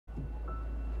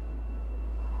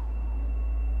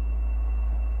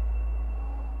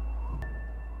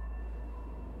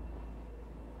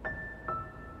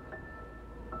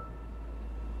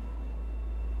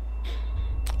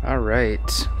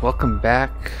Alright, welcome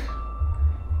back,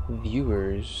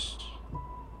 viewers.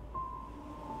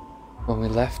 When we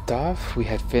left off, we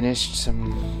had finished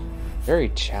some very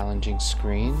challenging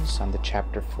screens on the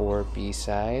Chapter 4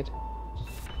 B-Side.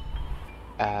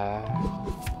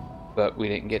 But we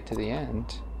didn't get to the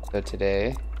end. So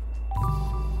today,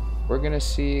 we're gonna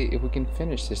see if we can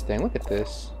finish this thing. Look at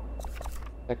this.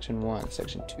 Section 1,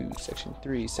 Section 2, Section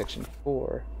 3, Section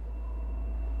 4.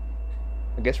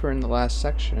 I guess we're in the last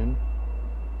section.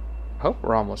 I hope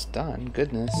we're almost done.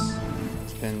 Goodness.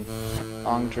 It's been a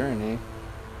long journey.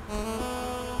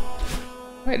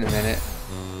 Wait a minute.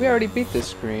 We already beat this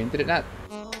screen. Did it not?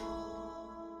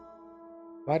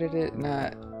 Why did it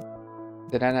not?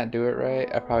 Did I not do it right?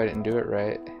 I probably didn't do it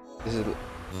right.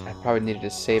 I probably needed to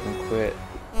save and quit.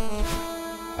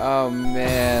 Oh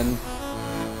man.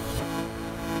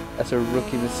 That's a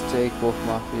rookie mistake. Wolf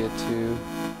Mafia 2.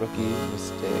 Rookie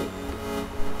mistake.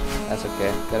 That's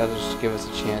okay. That'll just give us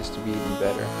a chance to be even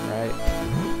better, right?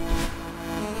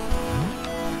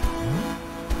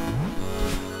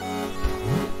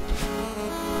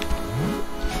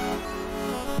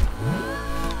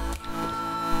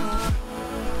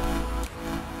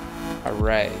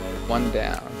 Alright, one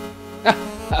down.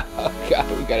 Oh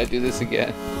god, we gotta do this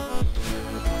again.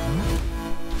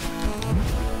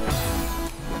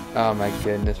 Oh my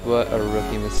goodness, what a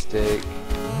rookie mistake.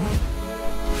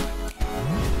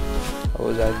 What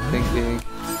was I thinking?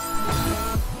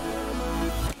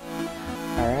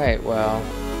 Alright, well,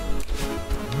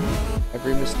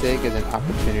 every mistake is an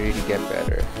opportunity to get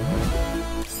better.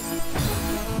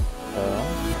 So,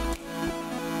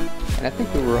 and I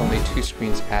think we were only 2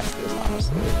 screens past this,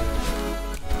 honestly.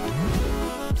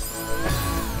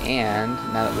 And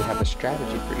now that we have a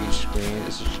strategy for each screen,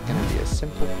 this is just going to be a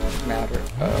simple matter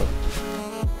of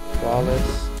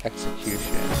flawless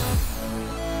execution.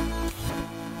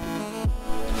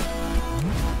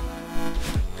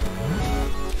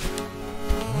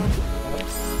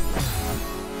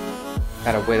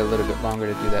 Gotta wait a little bit longer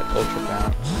to do that ultra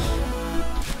bounce.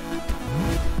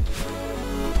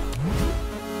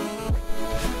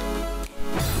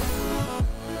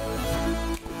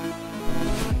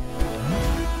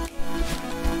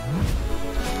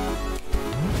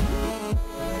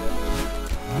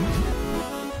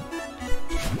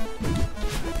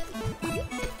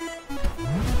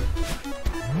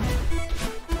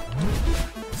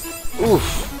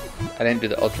 Oof! I didn't do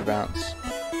the ultra bounce.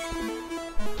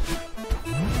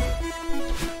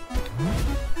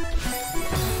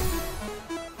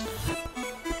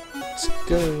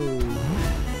 Go!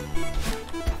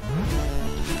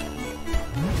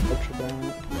 Ultra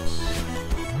bounce.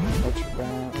 Ultra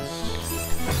bounce.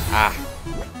 Ah!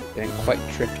 Didn't quite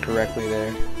drift correctly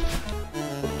there.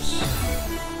 Oops.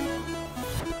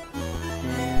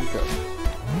 And go.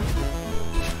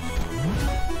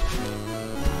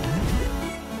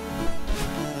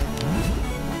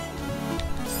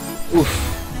 Oof!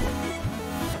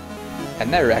 I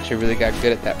never actually really got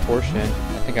good at that portion.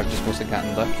 I think I've just mostly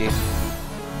gotten lucky.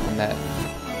 And that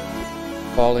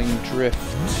falling drift.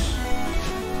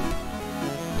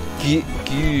 Get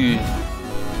good.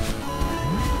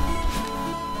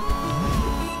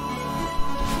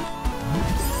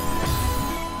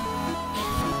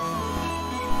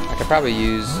 I could probably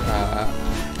use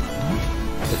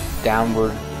the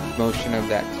downward motion of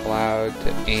that cloud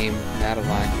to aim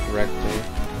Madeline correctly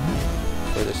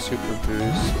for the super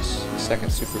boost, the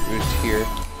second super boost here.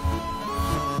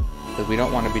 Because we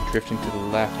don't want to be drifting to the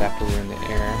left after we're in the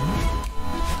air.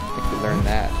 I think we learned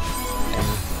that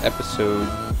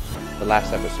in the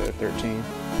last episode, 13.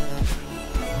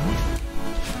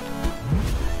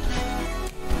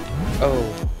 Oh.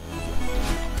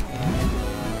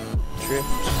 And drift.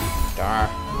 Darn.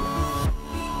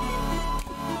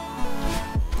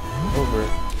 Over.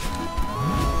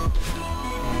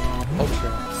 And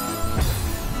ultra.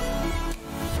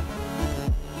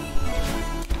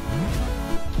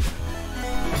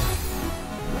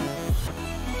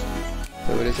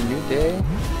 So it is a new day.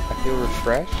 I feel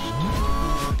refreshed,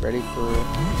 ready for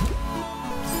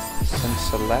some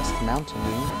Celeste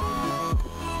mountaineering.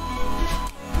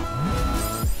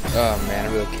 Oh man,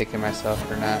 I'm really kicking myself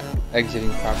for not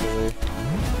exiting properly.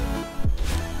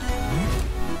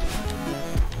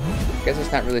 I guess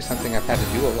it's not really something I've had to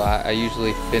do a lot. I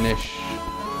usually finish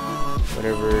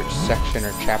whatever section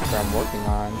or chapter I'm working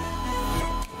on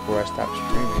before I stop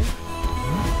streaming.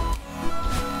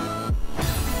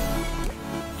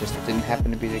 Just didn't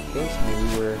happen to be the case. I mean,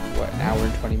 we were, what, an hour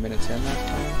and 20 minutes in last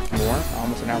time? More?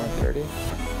 Almost an hour and 30?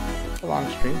 It's a long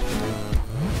stream for me.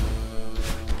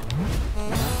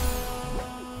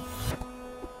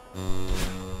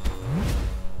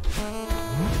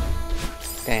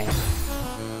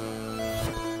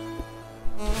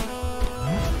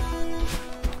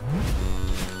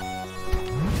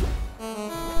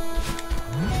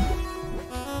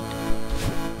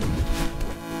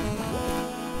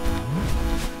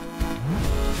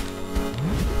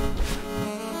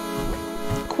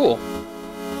 Cool.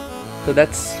 So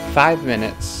that's 5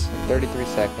 minutes and 33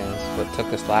 seconds. What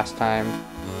took us last time,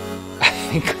 I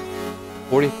think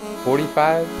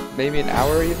 45, maybe an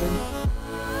hour even.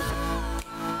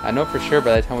 I know for sure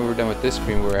by the time we were done with this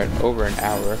screen, we were at over an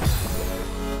hour.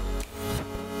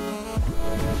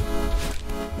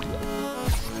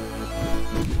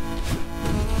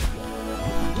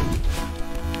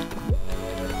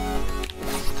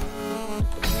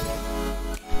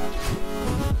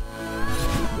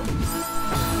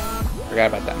 Forgot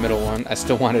about that middle one. I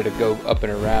still wanted to go up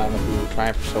and around like we were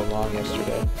trying for so long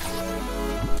yesterday.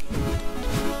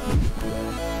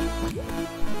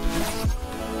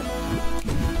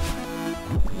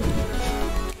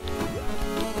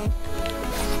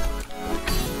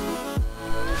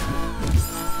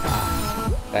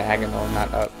 Diagonal,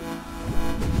 not up.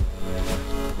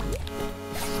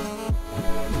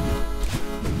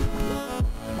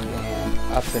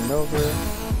 And up and over.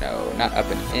 No, not up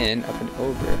and in, up and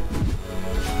over.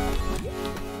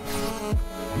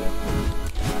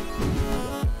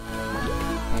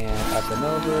 And up and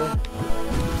over.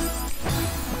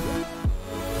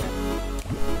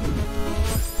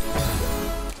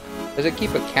 Does it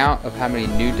keep a count of how many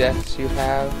new deaths you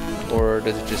have, or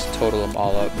does it just total them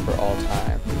all up for all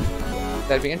time?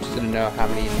 I'd be interested to know how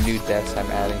many new deaths I'm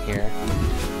adding here.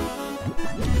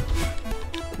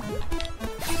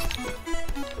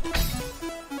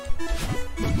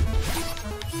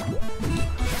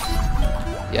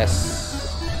 Yes.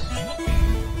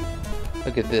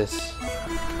 Look at this.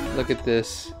 Look at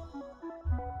this.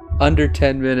 Under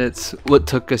 10 minutes. What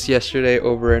took us yesterday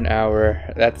over an hour.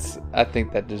 I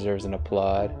think that deserves an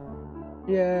applaud.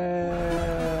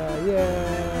 Yeah.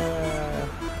 Yeah.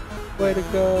 Way to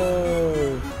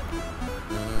go.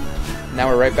 Now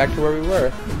we're right back to where we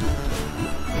were.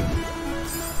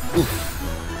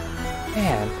 Oof.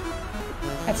 Man.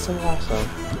 That's so awesome.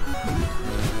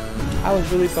 I was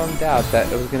really bummed out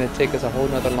that it was going to take us a whole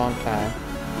nother long time.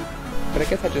 But I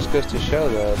guess that just goes to show,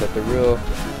 though, that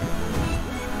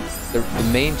the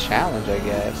main challenge, I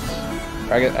guess,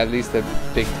 or at least the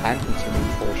big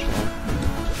time-consuming portion,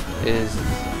 is,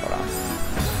 hold on,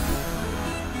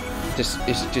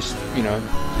 it's just, you know,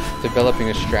 developing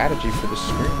a strategy for the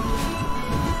screen.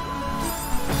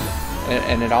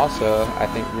 And it also, I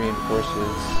think,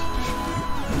 reinforces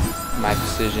my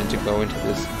decision to go into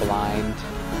this blind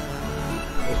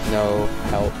with no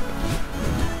help.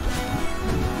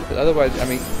 But otherwise, I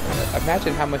mean,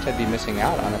 imagine how much I'd be missing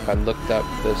out on if I looked up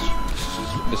the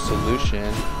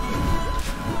solution.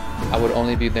 I would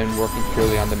only be then working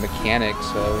purely on the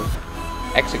mechanics of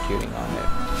executing on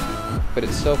it. But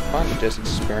it's so fun to just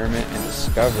experiment and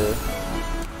discover,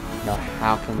 you know,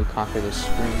 how can we conquer this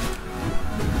screen.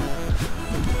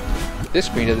 This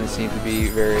screen doesn't seem to be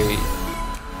very,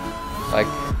 like,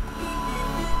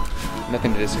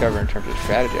 nothing to discover in terms of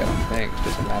strategy, I don't think. It's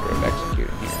just a matter of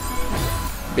executing here.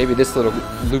 Maybe this little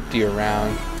loopty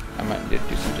around, I might need to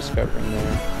do some discovering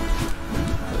there.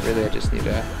 But really, I just need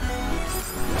to,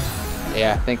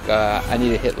 yeah, I think I need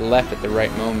to hit left at the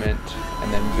right moment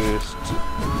and then boost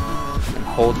and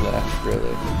hold left,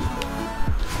 really.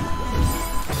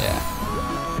 Yeah,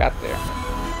 got there.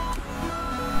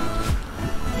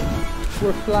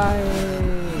 We're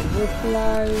flying! We're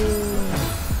flying!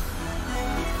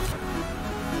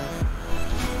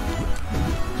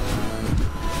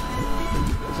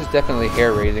 This is definitely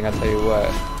hair raising, I'll tell you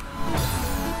what.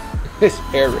 It's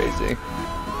hair raising.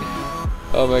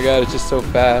 Oh my god, it's just so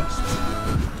fast.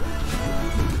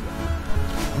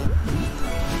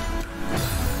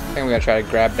 I think we gotta try to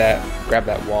grab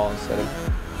that wall instead of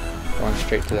going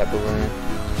straight to that balloon.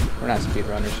 We're not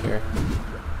speedrunners here.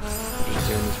 We're just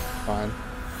doing this for fun.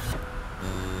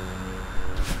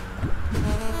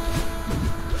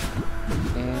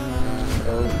 And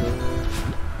over.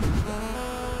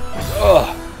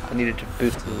 Ugh! I needed to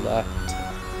boost to the left to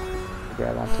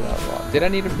grab onto that wall. Did I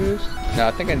need a boost? No,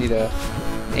 I think I need to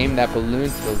aim that balloon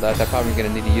to the left. I'm probably going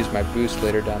to need to use my boost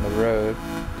later down the road.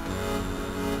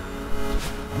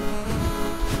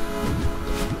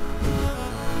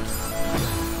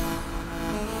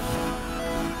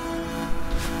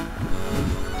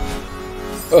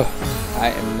 Ugh, I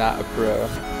am not a pro.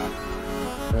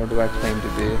 Nor do I claim to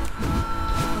be.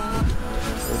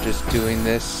 We're just doing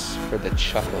this for the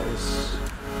chuckles.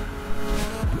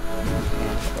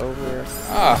 And over.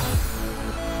 Ah!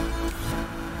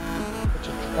 Such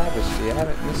a travesty. I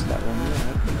haven't missed that one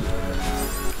yet.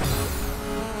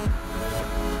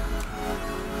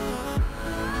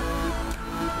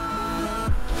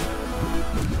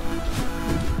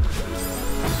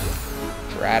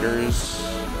 Dratters.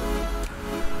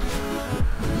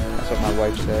 That's what my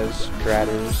wife says.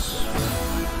 Dratters.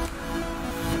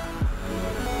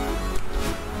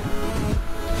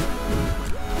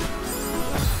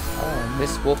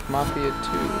 Miss Wolf Mafia 2.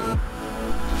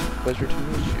 Pleasure to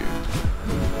meet you.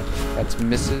 That's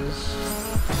Mrs.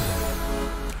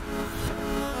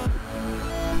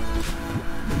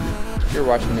 If you're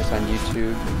watching this on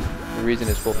YouTube, the reason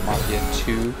it's Wolf Mafia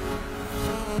 2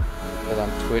 is on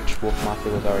Twitch, Wolf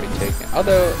Mafia was already taken.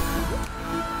 Although,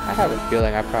 I have a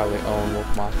feeling I probably own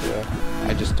Wolf Mafia.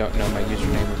 I just don't know my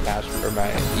username or password, or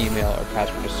my email or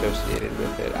password associated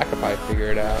with it. I could probably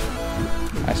figure it out.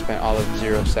 I spent all of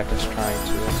 0 seconds trying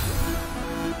to.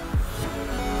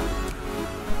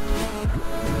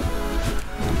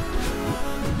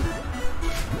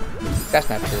 That's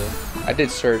not true. I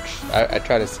did search. I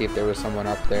tried to see if there was someone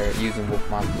up there using Wolf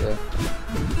Mafia.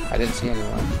 I didn't see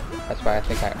anyone. That's why I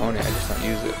think I own it. I just don't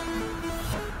use it.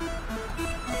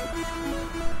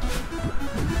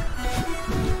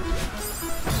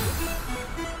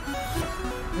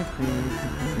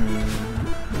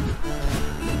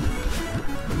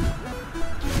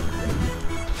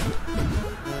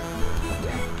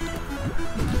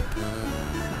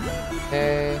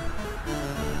 Okay.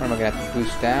 What am I gonna have to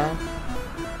boost down?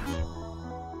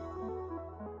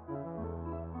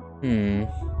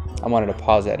 I wanted to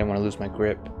pause it. I didn't want to lose my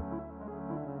grip.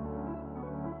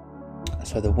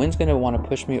 So the wind's gonna want to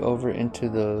push me over into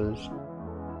those.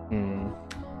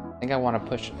 I think I want to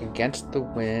push against the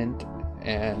wind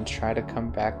and try to come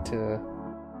back to.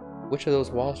 Which of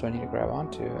those walls do I need to grab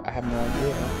onto? I have no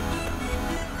idea.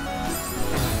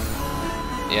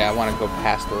 Yeah, I want to go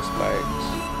past those spikes.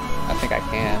 I think I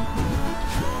can.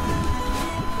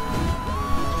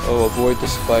 Oh, avoid the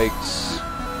spikes.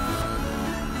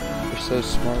 You're so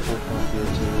smart with Mafia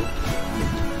too.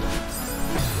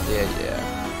 Yeah.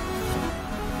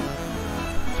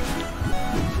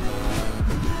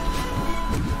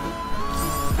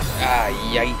 Ah,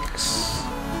 yikes.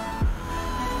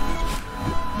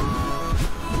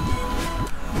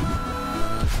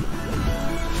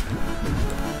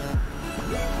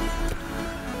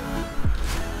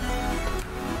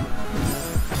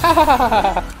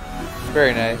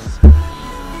 Very nice.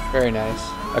 Very nice.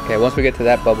 Okay, once we get to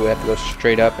that bubble, we have to go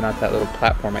straight up and onto that little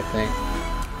platform, I think.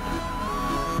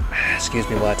 Excuse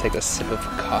me while I take a sip of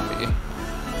coffee.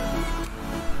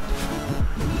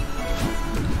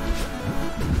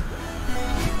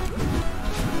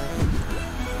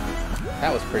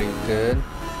 That was pretty good.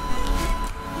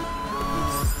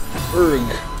 Erg.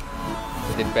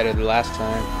 We did better the last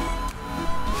time.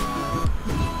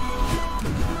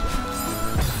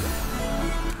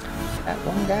 That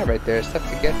one guy right there is tough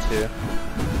to get to.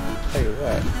 I'll tell you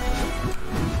what.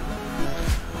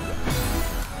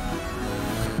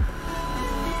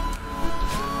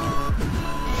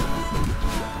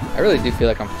 I really do feel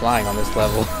like I'm flying on this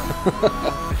level.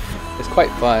 It's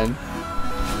quite fun.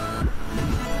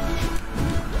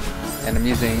 And I'm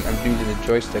using the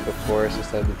joystick, of course,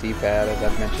 instead of the D-pad, as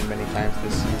I've mentioned many times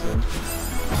this season.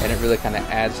 And it really kind of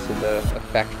adds to the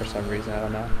effect for some reason, I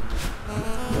don't know.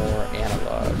 More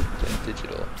analog than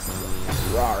digital.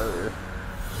 Rawr.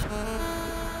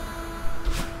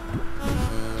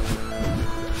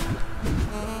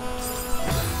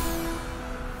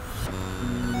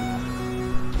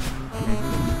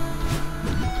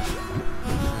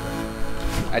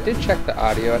 I did check the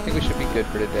audio. I think we should be good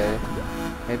for today.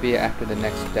 Maybe after the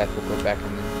next death we'll go back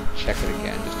and then check it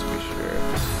again just to be sure.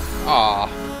 Aww.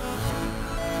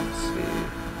 Let's see.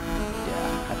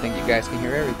 Yeah, I think you guys can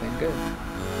hear everything. Good.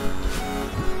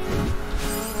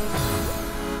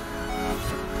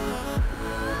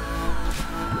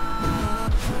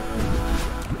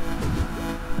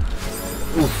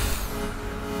 Oof.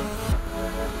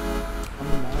 Come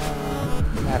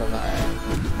on, Madeline.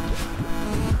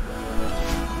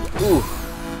 Oof.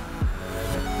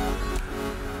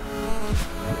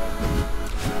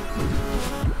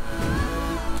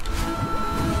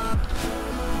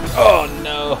 Oh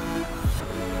no!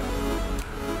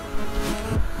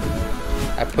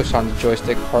 I push on the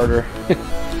joystick harder,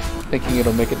 thinking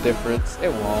it'll make a difference.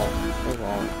 It won't. It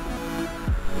won't.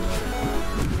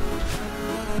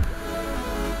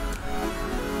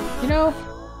 You know,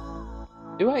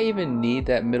 do I even need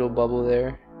that middle bubble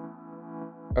there?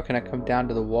 Or can I come down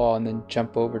to the wall and then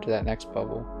jump over to that next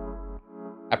bubble?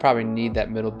 I probably need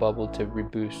that middle bubble to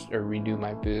reboost or renew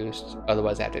my boost.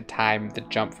 Otherwise I have to time the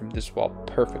jump from this wall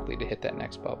perfectly to hit that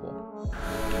next bubble.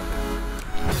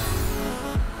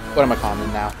 What am I calling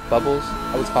them now? Bubbles?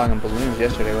 I was calling them balloons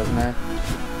yesterday, wasn't I?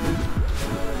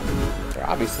 They're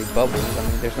obviously bubbles. I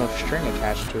mean, there's no string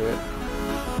attached to it.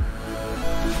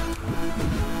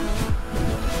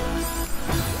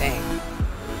 Dang.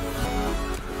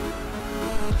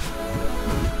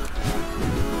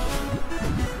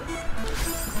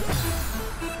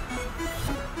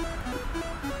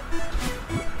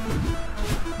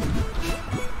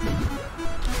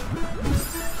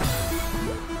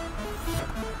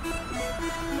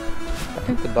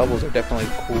 think the bubbles are definitely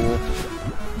cool.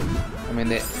 I mean,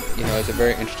 you know, it's a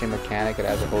very interesting mechanic. It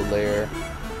adds a whole layer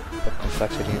of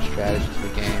complexity and strategy to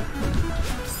the game.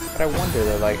 But I wonder,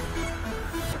 though, like,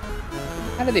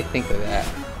 how do they think of that?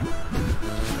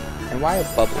 And why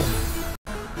a bubble?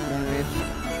 You know what I mean?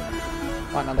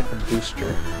 Why not like a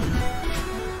booster?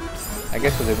 I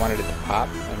guess because they wanted it to pop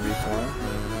and reform.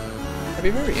 I'd be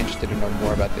very interested to know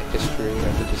more about the history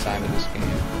of the design of this game,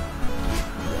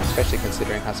 especially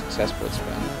considering how successful it's been.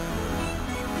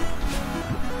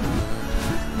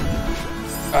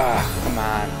 Ah, come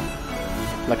on.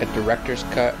 Like a director's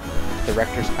cut,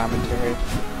 director's commentary.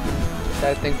 Is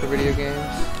that a thing for video games?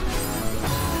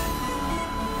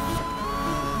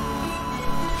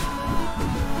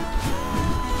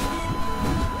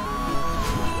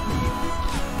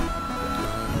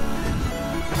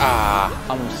 Ah,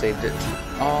 almost saved it.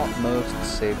 Almost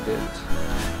saved it.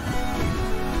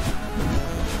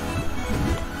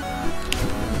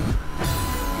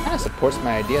 Kind of supports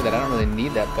my idea that I don't really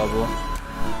need that bubble.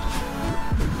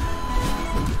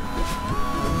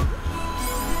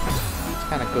 Just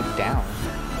kind of go down.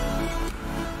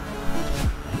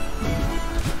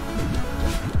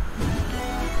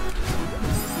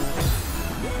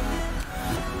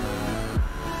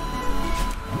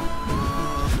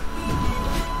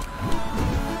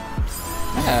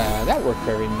 That worked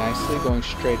very nicely, going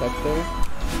straight up there.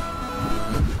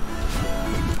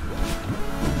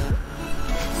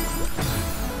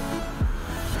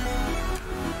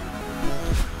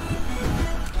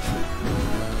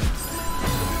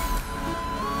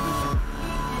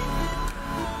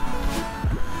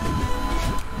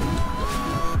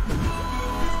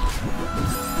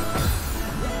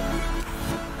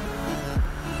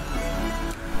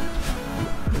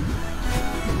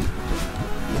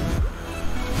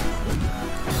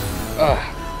 Ugh.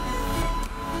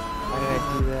 Why did I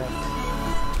do that?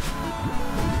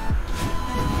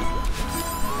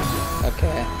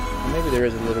 Okay. Well, maybe there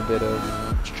is a little bit of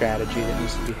strategy that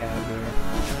needs to be had here.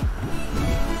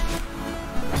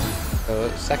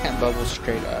 So, second bubble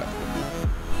straight up.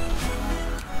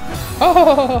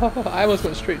 Oh! I almost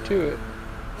went straight to it.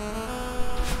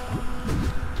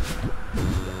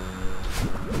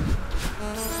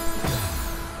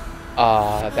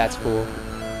 Ah, that's cool.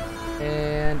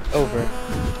 And over.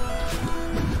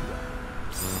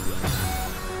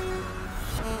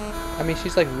 I mean,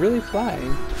 she's like really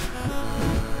flying.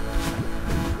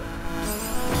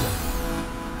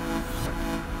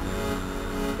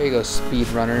 There you go,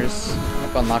 speedrunners.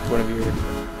 I've unlocked one of your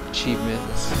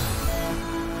achievements.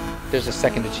 There's a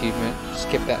second achievement.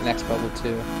 Skip that next bubble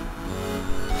too.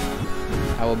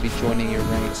 I will be joining your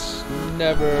ranks.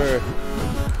 Never.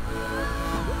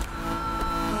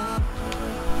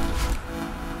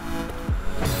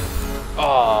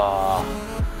 Oh,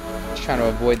 just trying to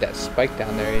avoid that spike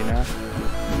down there, you know.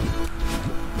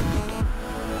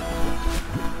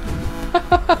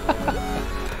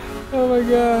 Oh my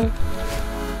god.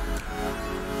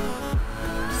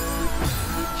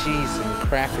 Jeez and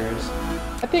crackers.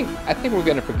 I think we're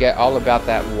gonna forget all about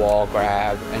that wall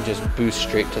grab and just boost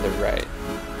straight to the right.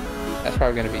 That's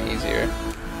probably gonna be easier.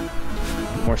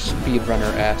 More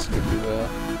speedrunner-esque, if you will.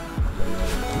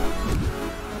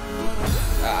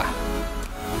 Ah.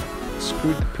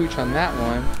 Screwed the pooch on that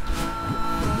one.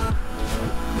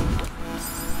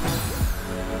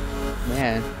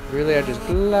 Man, really are just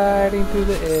gliding through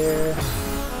the air.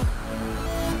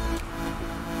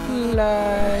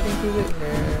 Gliding through the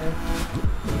air.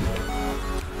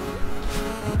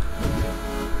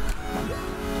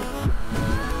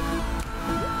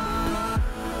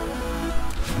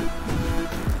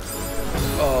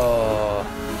 Oh,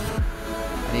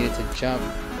 I needed to jump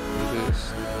and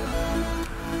boost.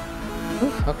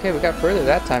 Oof, okay, we got further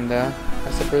that time though.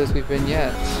 That's the furthest we've been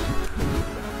yet.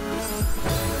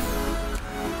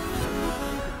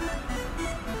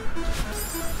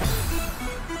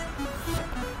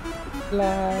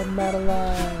 Fly,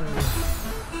 Madeline.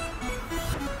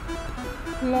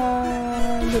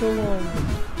 Fly, little one.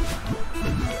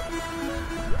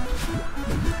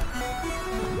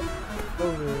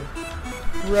 Over.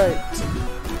 Right.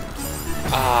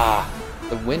 Ah,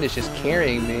 the wind is just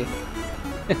carrying me.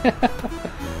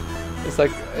 It's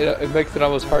like, it makes it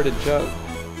almost hard to jump.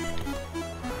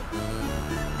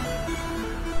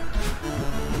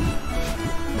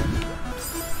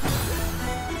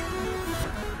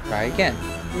 Try again.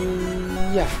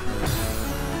 Yeah.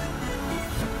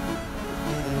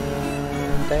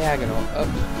 And diagonal. Up,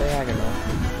 diagonal.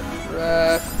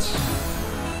 Left.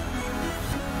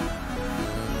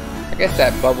 I guess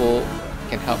that bubble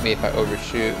can help me if I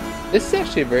overshoot. This is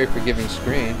actually a very forgiving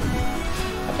screen.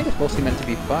 I think it's mostly meant to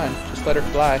be fun. Just let her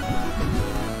fly.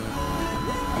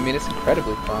 I mean, it's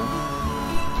incredibly fun.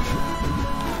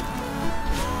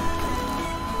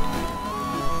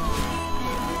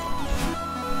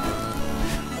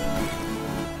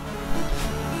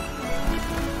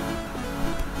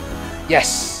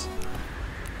 Yes!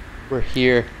 We're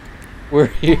here. We're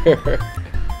here.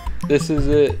 This is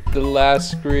it. The last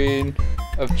screen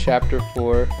of Chapter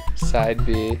 4, Side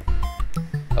B.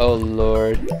 Oh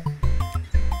lord.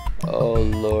 Oh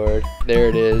lord. There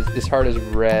it is. This heart is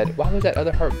red. Why was that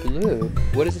other heart blue?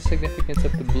 What is the significance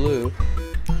of the blue?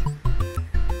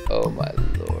 Oh my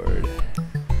lord.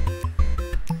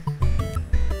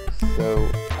 So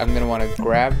I'm gonna want to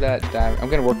grab that diamond. I'm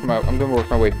gonna work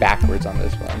my way backwards on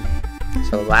this one.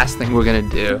 So the last thing we're gonna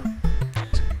do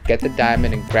is get the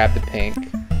diamond and grab the pink.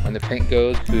 When the pink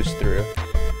goes, boost through.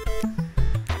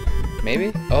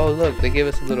 Maybe? Oh look, they give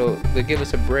us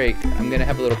a break. I'm gonna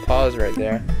have a little pause right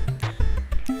there.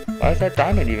 Why is that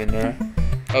diamond even there?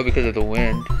 Oh, because of the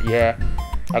wind. Yeah.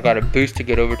 I got a boost to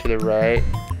get over to the right.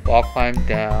 Wall climb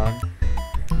down.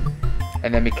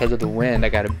 And then because of the wind, I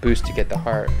got a boost to get the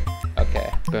heart.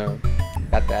 Okay, boom.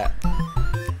 Got that.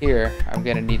 Here, I'm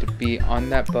gonna need to be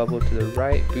on that bubble to the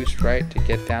right, boost right to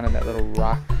get down to that little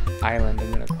rock island,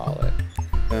 I'm gonna call it.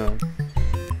 Boom.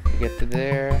 To get to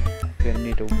there, I'm gonna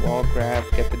need to wall grab,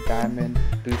 get the diamond,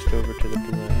 boost over to the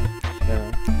balloon.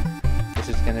 Boom. This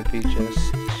is gonna be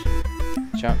just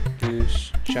jump,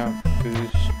 boost, jump,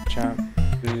 boost, jump,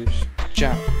 boost,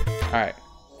 jump. Alright.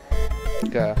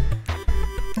 Go.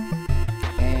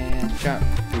 And jump,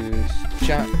 boost,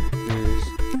 jump, boost,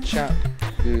 jump,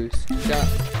 boost, jump,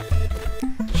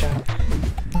 jump.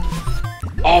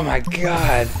 Oh my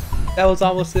god! That was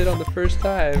almost it on the first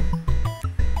time.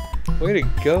 Way to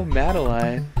go,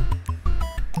 Madeline.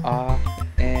 Off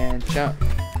and jump,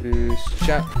 boost,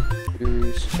 jump,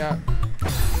 boost, jump.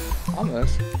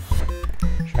 Almost.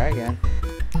 Try again.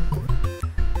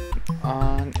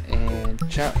 On and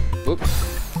jump.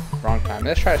 Oops. Wrong time.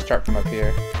 Let's try to start from up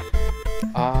here.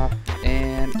 Off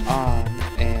and on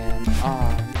and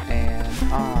on and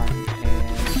on and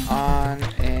on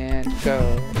and go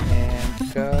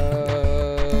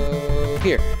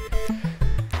here.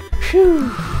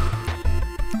 Phew.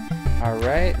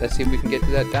 Alright, let's see if we can get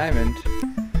to that diamond.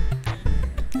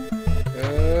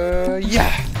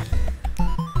 Yeah!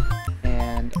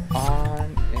 And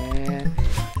on and...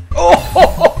 Oh!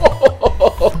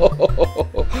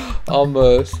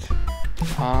 Almost.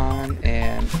 On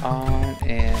and on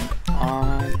and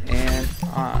on and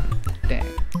on. Dang.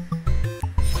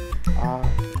 Off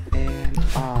and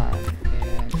on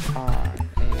and on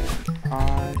and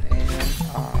on and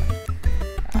on.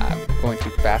 I'm going too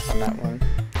fast on that one.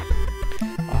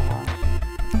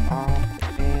 Off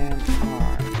and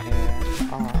on and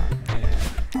on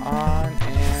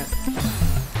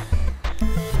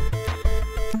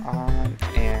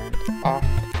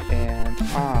and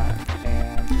on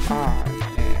and off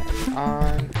and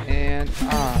on and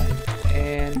on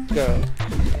and go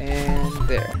and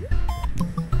there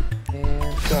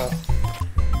and go.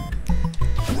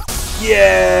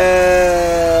 Yeah!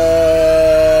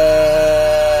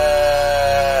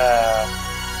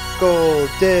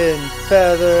 Golden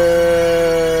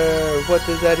feather! What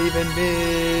does that even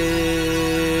mean?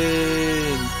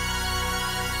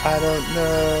 I don't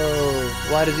know.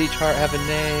 Why does each heart have a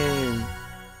name?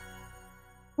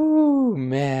 Ooh,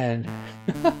 man.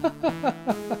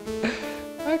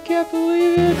 I can't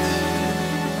believe it.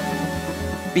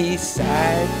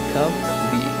 B-side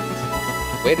complete.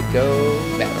 Way to go,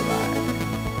 Madeline.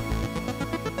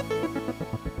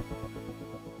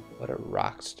 What a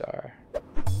rock star.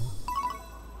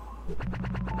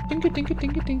 Dinka dinka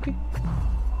dinka dinka.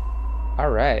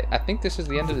 Alright, I think this is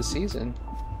the end of the season.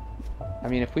 I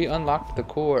mean, if we unlocked the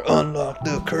core, unlock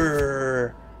the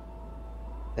core,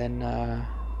 then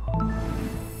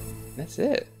that's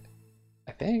it,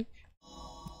 I think.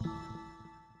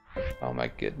 Oh my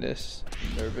goodness,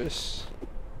 I'm nervous.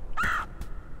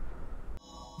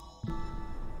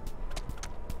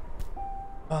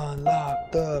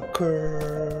 Unlock the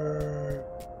core.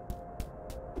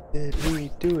 Did we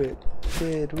do it?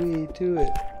 Did we do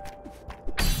it?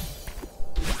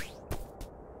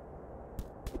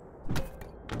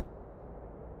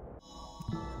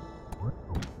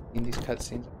 In these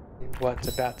cutscenes, what's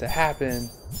about to happen?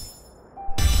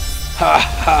 Ha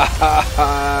ha ha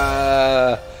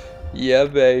ha! Yeah,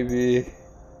 baby.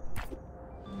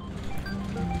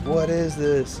 What is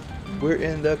this? We're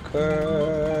in the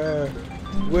car.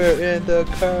 We're in the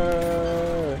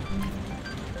car.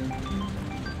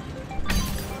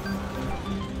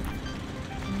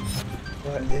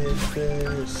 What is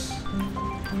this?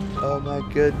 Oh my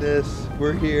goodness,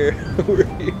 we're here. We're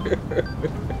here.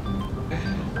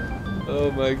 Oh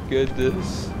my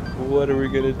goodness. What are we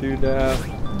gonna do now?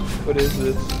 What is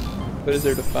this? What is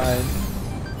there to find?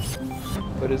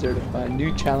 What is there to find?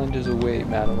 New challenges await,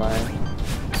 Madeline.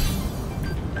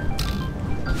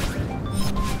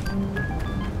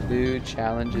 New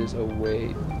challenges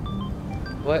await.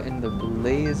 What in the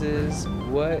blazes?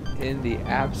 What in the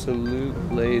absolute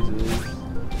blazes?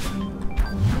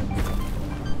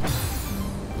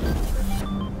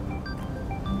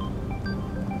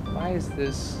 Why is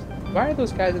this? Why are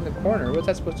those guys in the corner? What's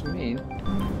that supposed to mean?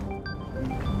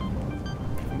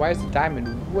 Why is the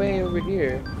diamond way over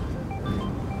here?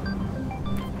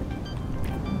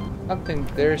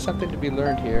 There's something to be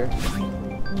learned here.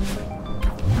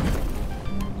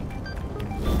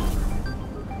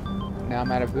 Now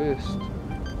I'm at a boost.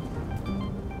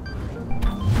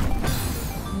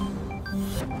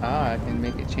 Ah, I can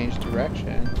make it change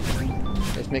direction.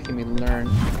 It's making me learn.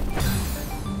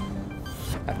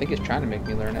 I think it's trying to make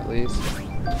me learn at least.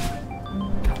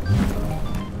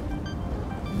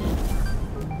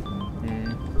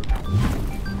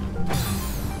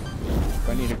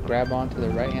 Do I need to grab onto the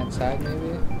right-hand side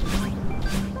maybe?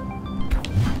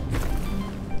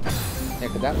 Yeah,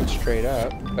 because that one's straight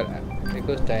up, but it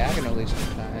goes diagonally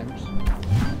sometimes.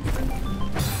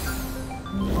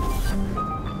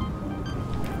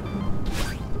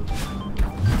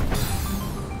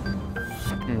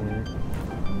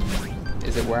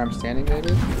 Is it where I'm standing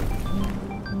maybe?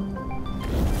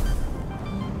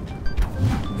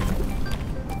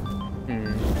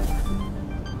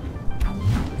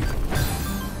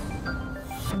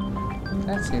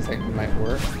 That seems like it might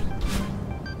work.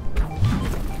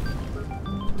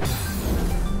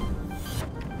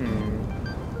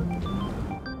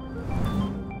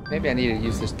 Maybe I need to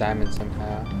use this diamond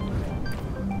somehow.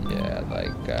 Yeah,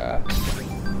 like, yeah,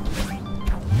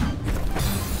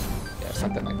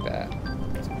 something like that.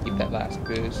 Keep that last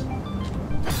boost.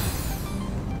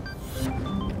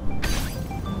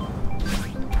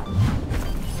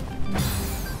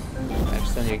 I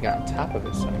just need to get on top of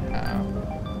it somehow.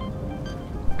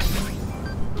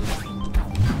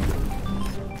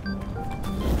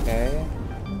 Okay,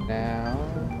 now.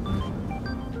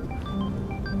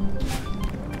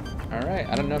 Alright,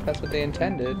 I don't know if that's what they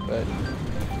intended, but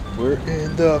we're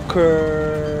in the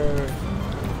curve.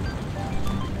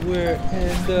 We're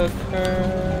in the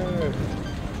curve.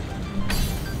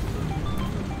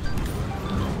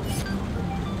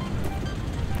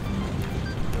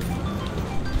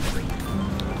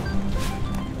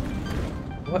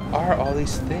 What are all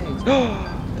these things?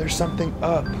 There's something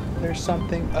up. There's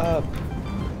something up.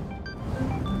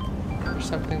 There's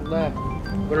something left.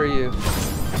 What are you?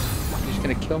 You just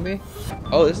gonna kill me?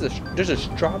 Oh, there's a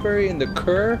strawberry in the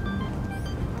cur?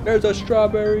 There's a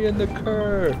strawberry in the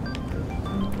cur.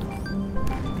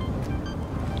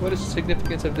 What is the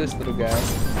significance of this little guy?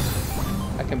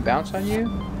 I can bounce on you?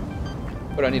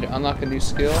 What, do I need to unlock a new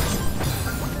skill?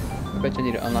 I bet you I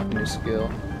need to unlock a new skill.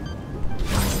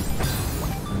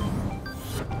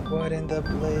 What in the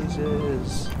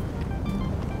blazes?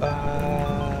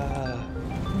 Ah,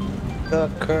 the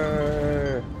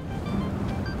cur.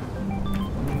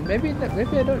 Maybe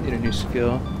I don't need a new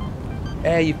skill.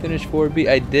 Hey, you finished 4B?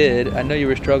 I did. I know you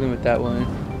were struggling with that one.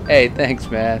 Hey, thanks,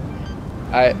 man.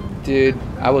 Dude,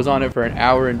 I was on it for an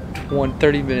hour and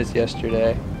 30 minutes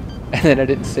yesterday, and then I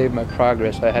didn't save my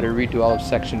progress, so I had to redo all of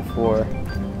section 4.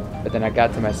 But then I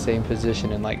got to my same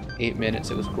position in like 8 minutes.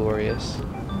 It was glorious.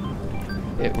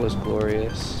 It was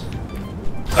glorious.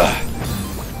 Ugh.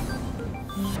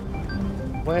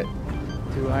 What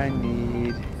do I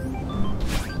need?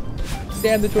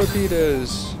 Stand the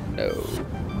torpedoes! No.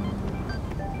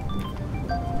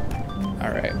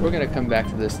 Alright, we're gonna come back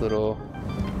to this little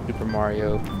Super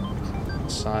Mario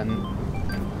sun.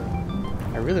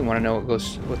 I really want to know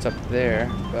what's up there,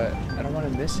 but I don't want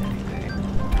to miss anything.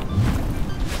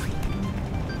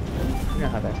 You know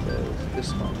how that goes.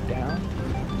 This one down.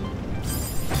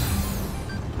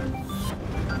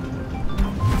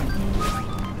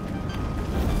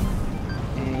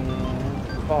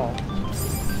 And fall.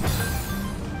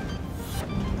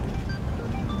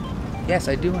 Yes,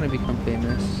 I do want to become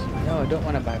famous. No, I don't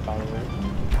want to buy followers.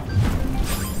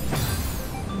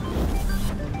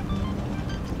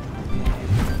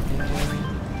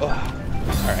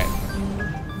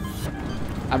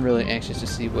 I'm really anxious to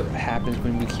see what happens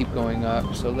when we keep going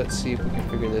up, so let's see if we can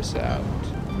figure this out.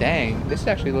 Dang, this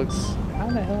actually looks... How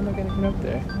the hell am I gonna get up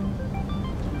there?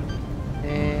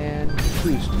 And...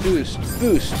 boost, boost,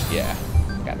 boost! Yeah,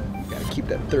 gotta keep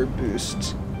that third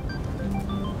boost.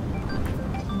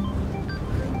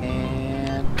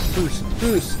 And... boost,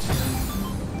 boost!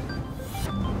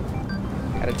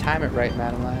 Gotta time it right,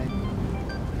 Madeline.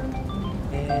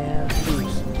 And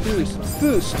boost, boost,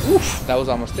 boost. Oof, that was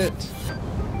almost it.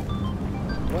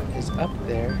 What is up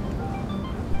there?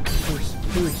 Boost,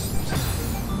 boost.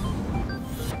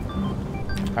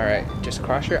 Alright, just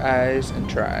cross your eyes and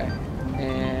try.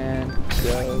 And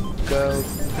go, go.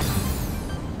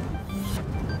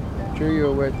 Sure you're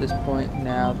aware at this point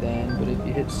now then, but if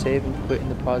you hit save and quit in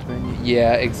the pause menu.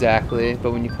 Yeah, exactly.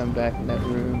 But when you come back in that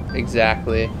room,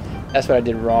 exactly. That's what I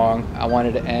did wrong. I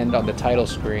wanted to end on the title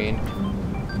screen,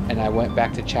 and I went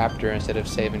back to chapter instead of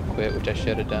save and quit, which I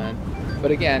should have done. But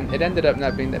again, it ended up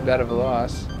not being that bad of a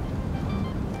loss,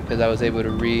 because I was able to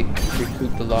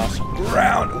recoup the lost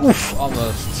ground. Oof,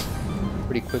 almost.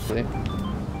 Pretty quickly.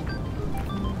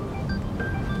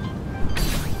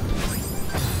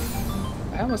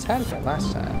 I almost had it that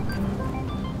last time.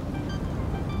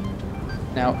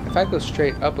 Now, if I go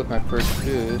straight up with my first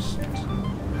boost,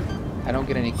 I don't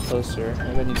get any closer.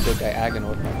 Maybe I need to go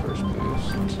diagonal with my first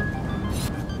boost.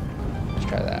 Let's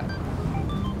try that.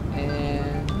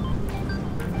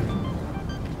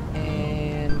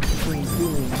 And boom,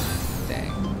 boom.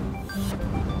 Dang.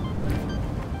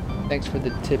 Thanks for the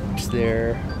tips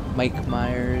there, Mike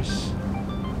Myers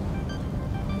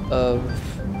of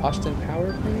Austin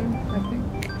Power fame, I think.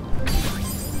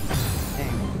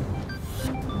 Dang.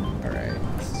 Alright.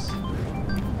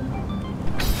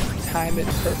 Time it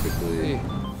perfectly.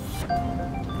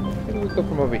 Maybe we'll go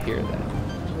from over here then.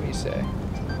 What do you say?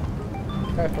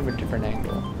 Try from a different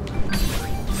angle.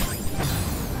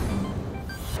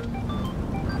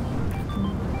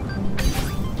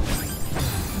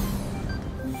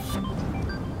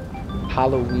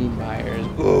 Halloween Myers.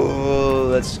 Oh,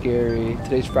 that's scary.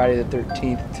 Today's Friday the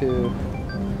 13th too.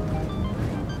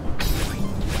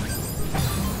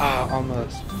 Ah,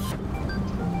 almost.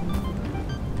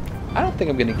 I don't think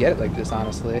I'm gonna get it like this,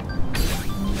 honestly.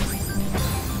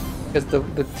 Because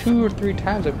the 2 or 3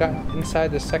 times I've gotten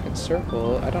inside the second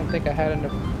circle, I don't think I had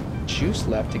enough juice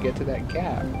left to get to that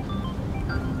gap.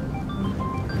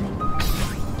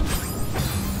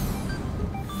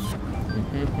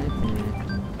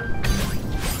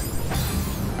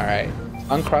 Alright,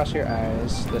 uncross your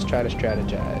eyes. Let's try to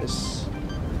strategize.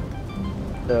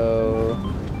 So,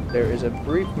 there is a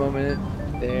brief moment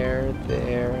there,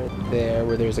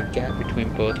 where there's a gap between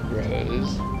both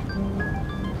rows.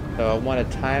 So I want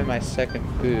to time my second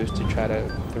boost to try to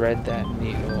thread that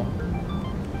needle.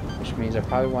 Which means I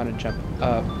probably want to jump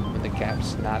up when the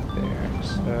gap's not there.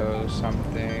 So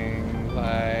something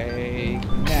like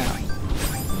now.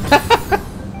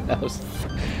 That was...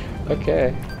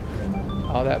 Okay.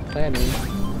 All that planning.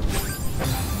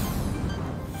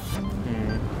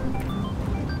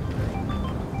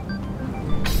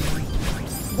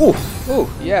 Ooh! Ooh!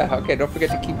 Yeah, okay, don't forget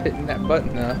to keep hitting that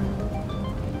button though.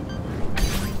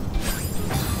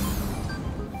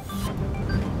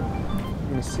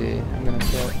 Let me see. I'm gonna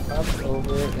go up,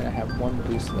 over, then I have one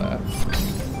boost left.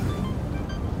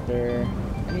 Is there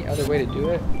any other way to do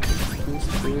it? Boost,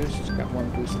 boost, just got one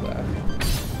boost left.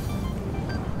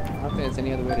 I don't think there's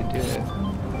any other way to do it.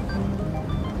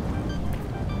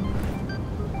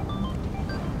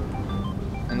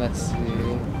 And let's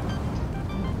see.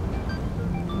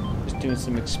 Just doing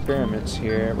some experiments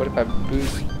here. What if I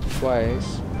boost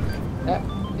twice? That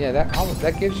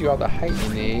gives you all the height you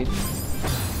need.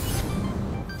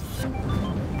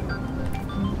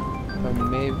 So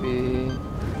maybe...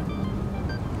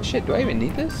 Shit, do I even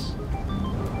need this?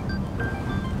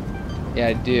 Yeah,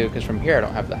 I do, because from here I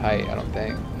don't have the height, I don't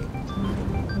think.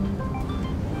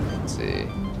 Let's see.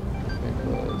 Open,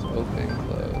 close, open,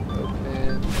 close,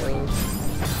 open, close.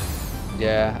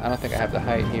 Yeah, I don't think I have the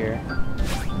height here.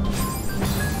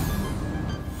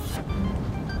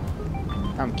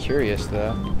 I'm curious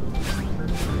though.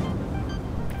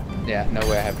 Yeah, no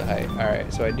way I have the height.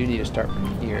 Alright, so I do need to start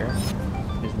from here.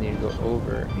 I just need to go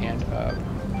over and up.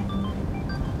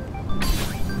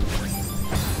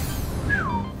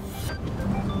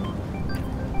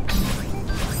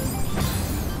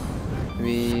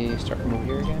 Maybe start from over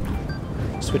here again.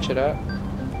 Switch it up.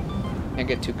 Can't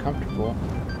get too comfortable.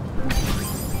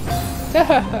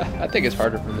 I think it's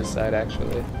harder from this side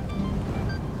actually.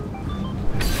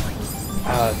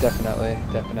 Oh, definitely,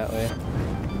 definitely.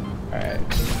 Alright.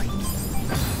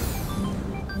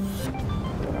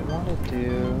 What I want to do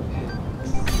is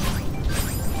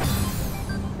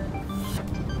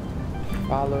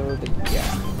follow the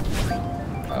gap.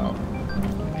 Oh.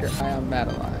 Keep your eye on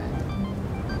Madeline.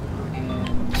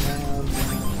 And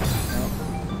now,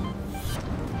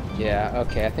 yeah,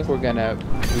 okay, I think we're gonna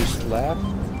boost left.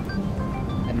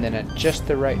 And then at just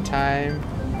the right time,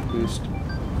 boost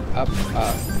up,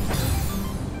 up.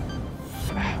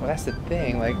 Well, that's the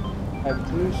thing, like, I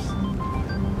boost...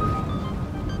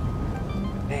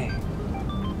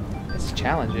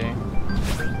 challenging.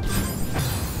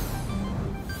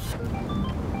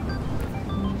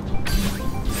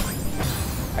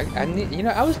 I need, you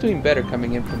know, I was doing better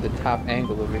coming in from the top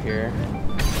angle over here.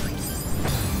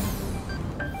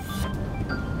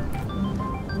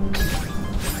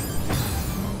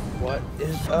 What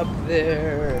is up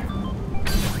there?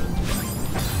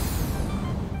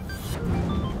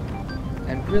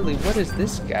 And really, what is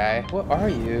this guy? What are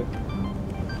you?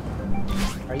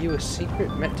 Are you a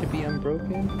secret meant to be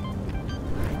unbroken?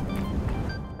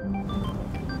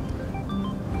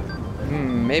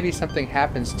 Maybe something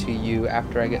happens to you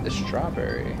after I get the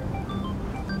strawberry.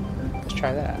 Let's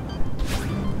try that.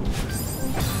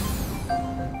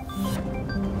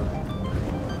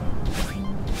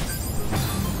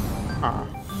 Huh.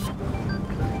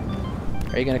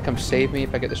 Are you gonna come save me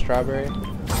if I get the strawberry?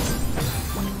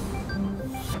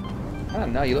 I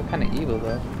don't know, you look kinda evil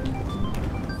though.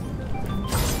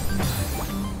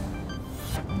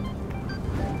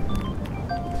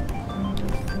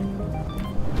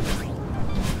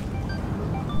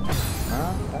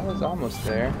 Almost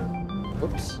there.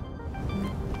 Whoops.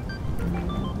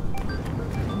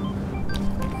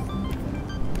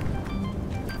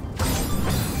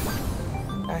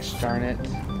 Gosh darn it.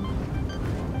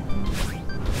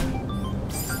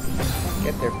 Can't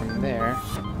get there from there.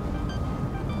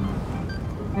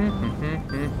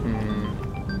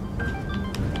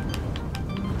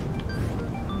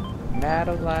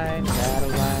 Madeline,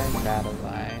 Madeline,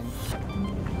 Madeline.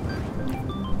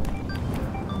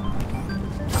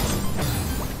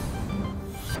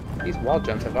 These wall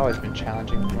jumps have always been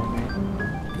challenging for me.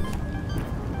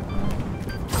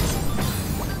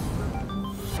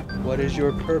 What is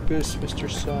your purpose, Mr.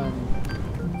 Sun?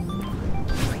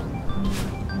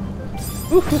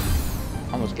 Woohoo!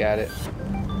 Almost got it.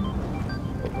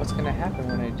 But what's gonna happen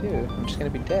when I do? I'm just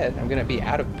gonna be dead. I'm gonna be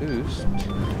out of boost.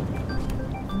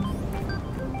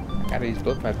 I gotta use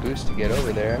both my boosts to get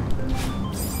over there.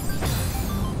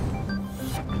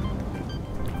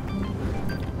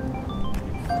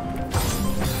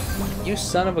 You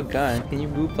son of a gun, can you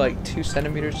move like 2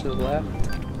 centimeters to the left?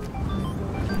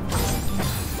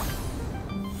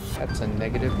 That's a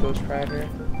negative Ghost Rider.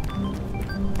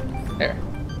 There.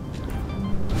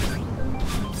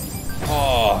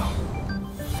 Oh!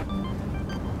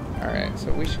 Alright,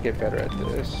 so we should get better at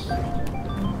this.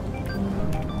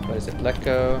 What is it? Let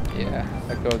go? Yeah,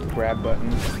 let go of the grab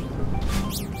button.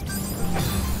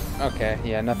 Okay,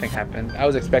 yeah, nothing happened. I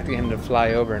was expecting him to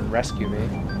fly over and rescue me.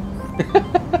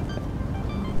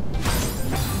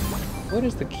 What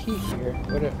is the key here?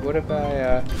 What if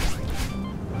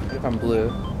I'm blue?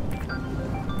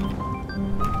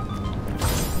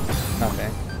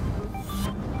 Nothing.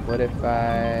 What if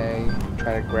I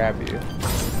try to grab you?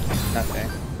 Nothing.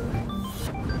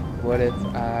 What if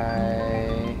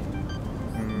I...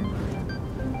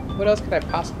 What else could I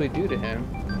possibly do to him?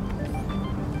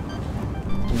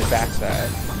 From the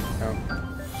backside. No.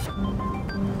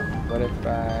 What if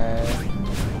I...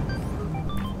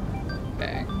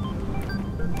 Dang.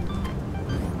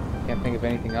 Can't think of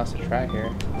anything else to try here.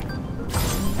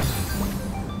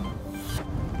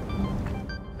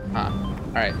 Huh.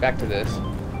 Alright, back to this.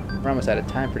 We're almost out of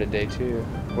time for today too,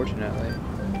 fortunately.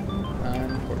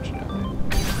 Unfortunately.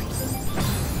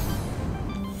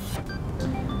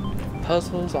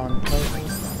 Puzzles on puzzles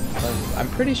on puzzles. I'm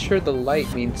pretty sure the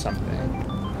light means something.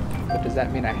 But does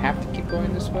that mean I have to keep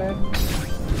going this way?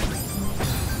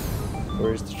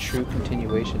 Or is the true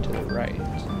continuation to the right?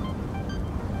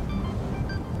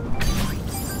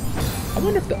 I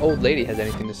wonder if the old lady has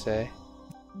anything to say.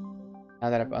 Now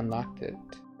that I've unlocked it.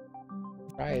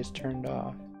 Try is turned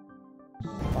off.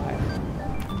 Why?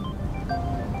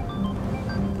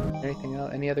 Anything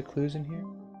else? Any other clues in here?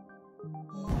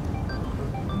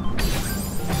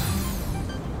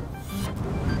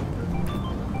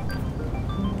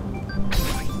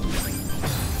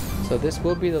 So this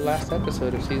will be the last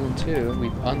episode of Season 2.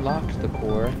 We've unlocked the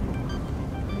core.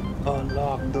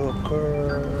 Unlock the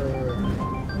core!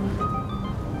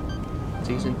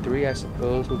 Season 3, I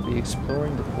suppose, will be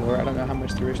exploring the core. I don't know how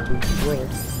much there is to explore.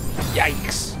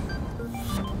 Yikes!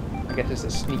 I guess it's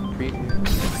a sneak preview.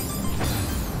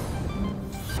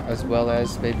 As well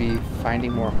as maybe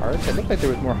finding more hearts. It looked like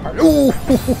there was more hearts. Ooh!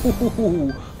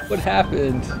 What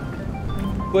happened?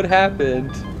 What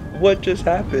happened? What just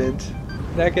happened?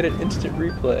 Did I get an instant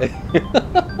replay?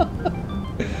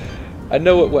 I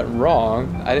know what went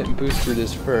wrong. I didn't boost through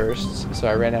this first, so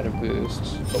I ran out of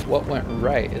boosts. But what went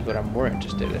right is what I'm more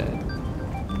interested in.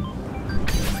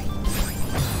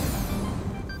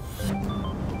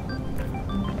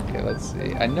 Okay, let's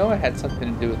see. I know it had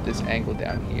something to do with this angle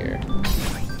down here.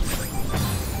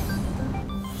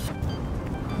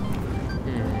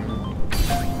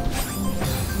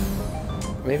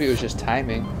 Maybe it was just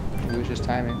timing. Maybe it was just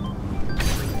timing.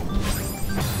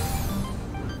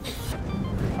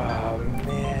 Oh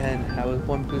man, I was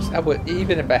one boost. I would,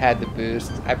 even if I had the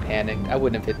boost, I panicked. I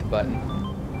wouldn't have hit the button.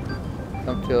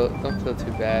 Don't feel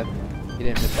too bad. You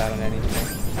didn't miss out on anything.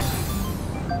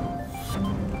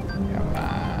 Come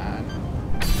on.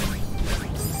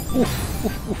 Oof,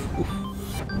 oof, oof, oof.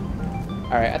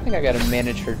 All right, I think I gotta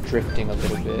manage her drifting a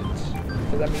little bit.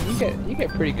 Because I mean, you get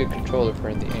pretty good control of her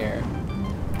in the air.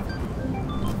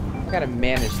 I gotta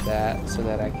manage that so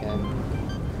that I can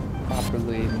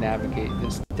properly navigate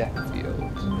this death field.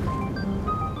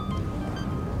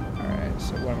 Alright,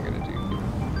 so what I'm gonna do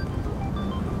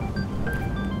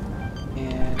here.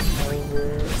 And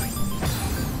over.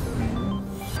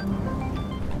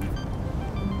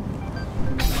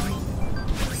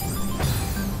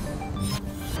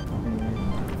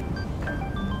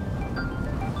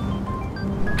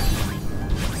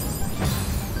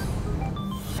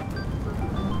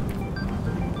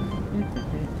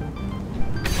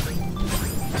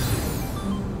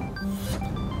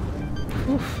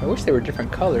 I wish they were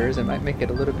different colors. It might make it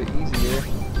a little bit easier.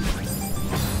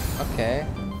 Okay,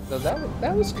 so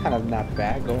that was kind of not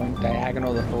bad, going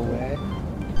diagonal the whole way.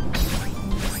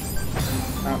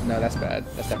 Oh no, that's bad.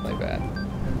 That's definitely bad.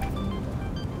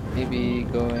 Maybe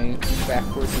going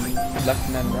backwards and left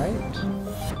and then right.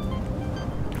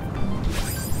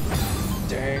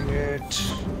 Dang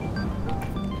it!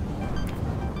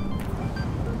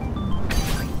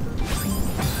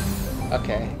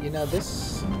 Okay, you know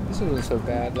this isn't so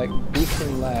bad. Like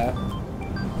boosting left,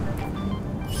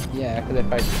 yeah. Because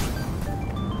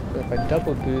if I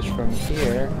double boost from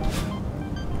here,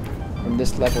 from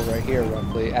this level right here,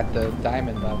 roughly at the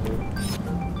diamond level,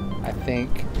 I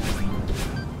think.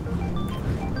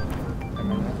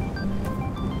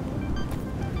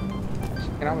 She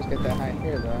can almost get that high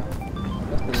here though.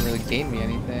 That doesn't really gain me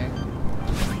anything.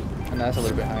 Oh, no, that's a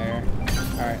little bit higher.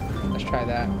 All right, let's try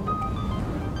that.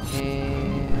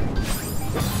 And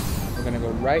we're gonna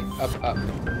go right, up, up.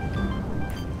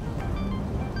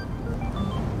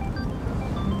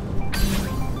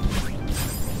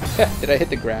 Did I hit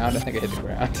the ground? I think I hit the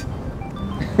ground.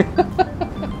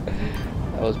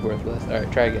 That was worthless.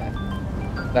 Alright, try again.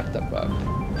 Left, up, up.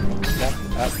 Left,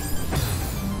 up.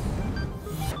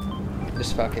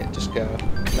 Just fuck it, just go.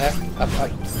 Left, up,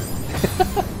 up.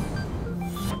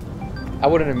 I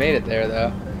wouldn't have made it there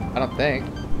though. I don't think.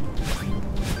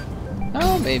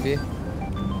 Oh, maybe.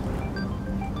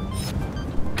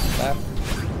 Left.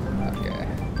 Okay.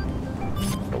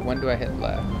 So when do I hit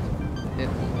left? Hit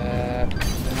left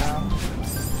now.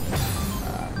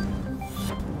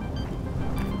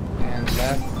 And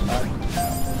left, up.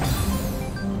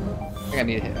 I think I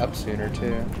need to hit up sooner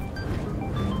too.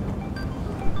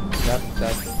 Left,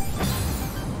 up.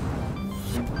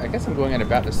 I guess I'm going at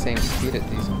about the same speed at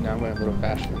these. No, I'm going a little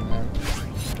faster than them.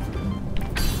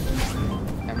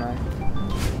 Am I?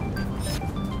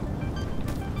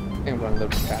 I think I'm going a little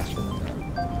bit faster than that.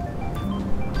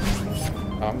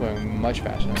 Oh, I'm going much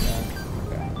faster than that.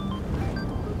 Okay.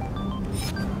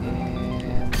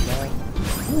 And left.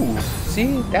 Ooh,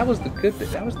 see, that was the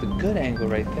good angle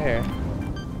right there.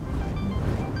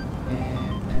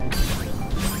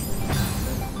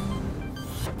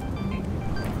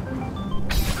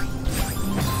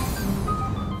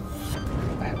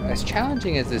 And as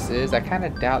challenging as this is, I kind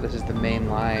of doubt this is the main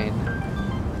line.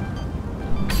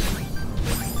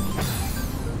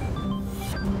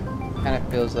 Kind of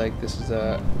feels like this is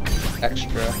a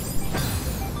extra,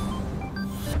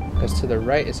 because to the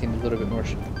right it seems a little bit more,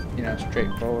 you know,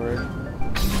 straightforward.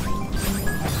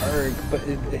 Arg, but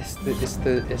it's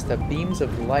the beams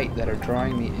of light that are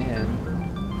drawing me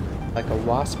in, like a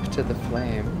wasp to the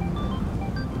flame.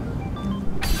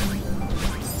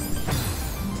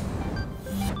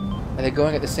 Are they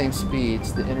going at the same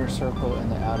speeds, the inner circle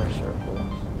and the outer circle?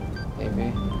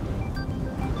 Maybe.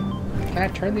 Can I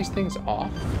turn these things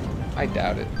off? I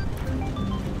doubt it.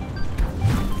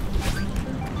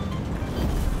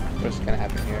 What's gonna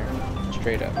happen here?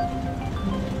 Straight up.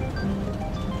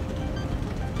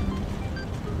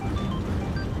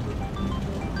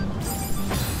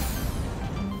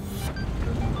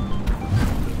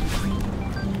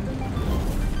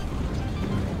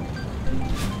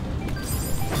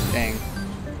 Dang.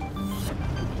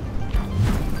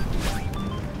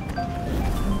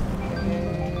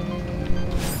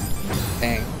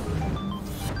 Dang.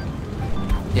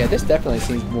 Yeah, this definitely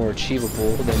seems more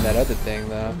achievable than that other thing,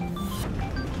 though.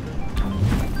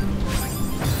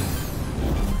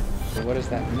 So what does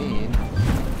that mean?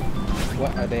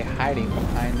 What are they hiding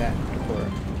behind that door?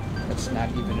 That's not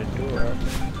even a door.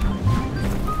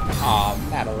 Aw,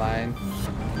 Madeline.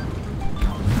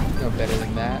 No better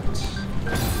than that.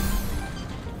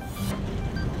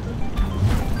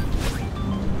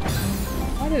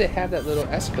 Why did it have that little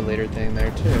escalator thing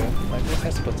there too? Like, what's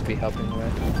that supposed to be helping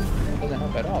with? It doesn't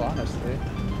help at all, honestly.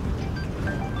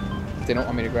 If they don't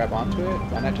want me to grab onto it,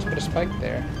 why not just put a spike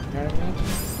there? You know what I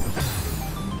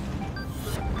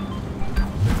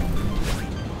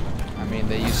mean? I mean,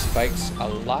 they use spikes a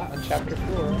lot in Chapter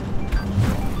 4.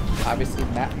 Obviously,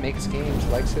 Matt makes games,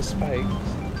 likes his spikes.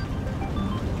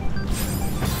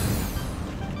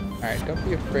 Alright, don't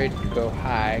be afraid to go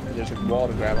high, because there's a wall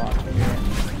to grab onto here.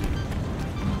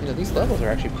 You know, these levels are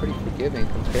actually pretty forgiving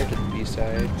compared to the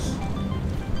B-sides.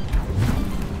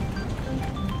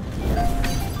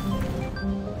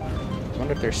 I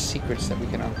wonder if there's secrets that we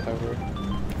can uncover.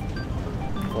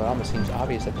 Well, it almost seems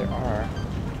obvious that there are.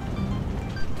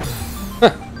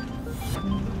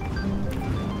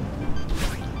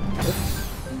 Oops.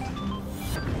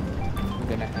 I'm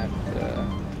gonna have to...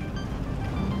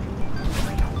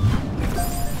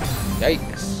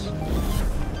 Yikes.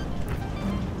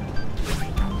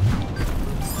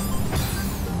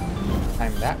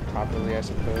 Time that properly, I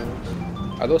suppose.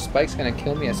 Are those spikes gonna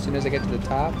kill me as soon as I get to the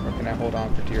top, or can I hold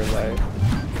on for dear life?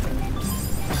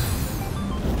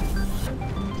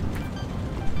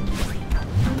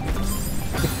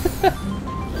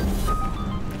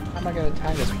 How am I gonna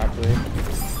time this properly?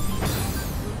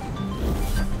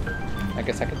 I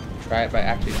guess I could try it by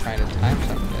actually trying to time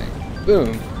something.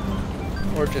 Boom!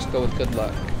 Or just go with good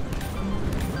luck.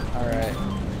 Alright.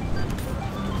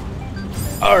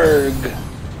 Arg!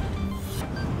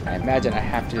 I imagine I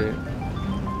have to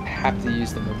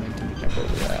use the momentum to jump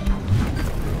over that.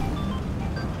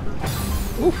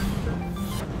 Oof!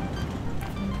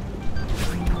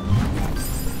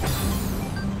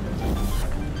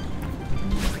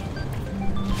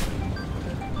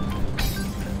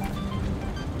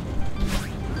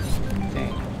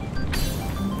 Dang.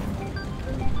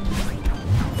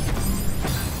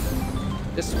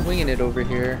 Just swinging it over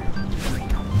here.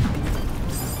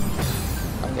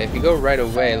 Okay, if you go right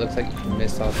away, it looks like you can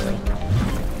miss all the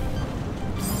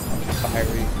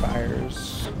fiery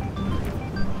fires.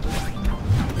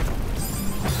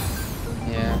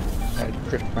 Yeah, gotta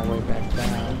drift my way back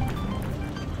down.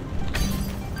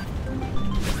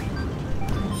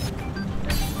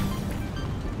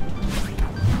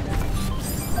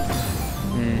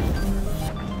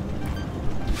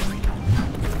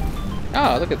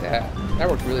 Oh, look at that. That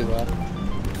worked really well.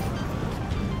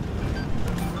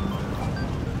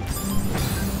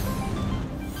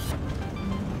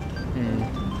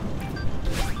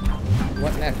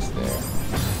 What next there?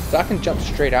 So I can jump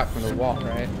straight out from the wall,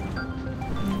 right?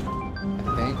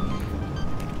 I think.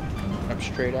 Jump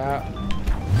straight out.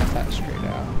 That's not straight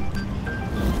out.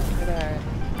 Did I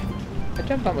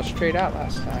jumped almost straight out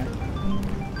last time.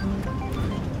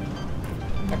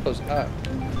 That goes up.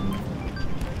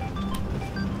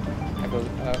 That goes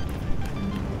up.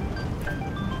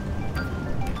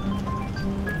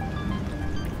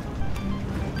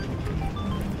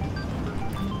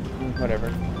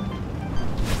 Whatever.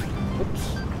 Oops.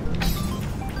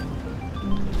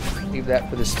 Leave that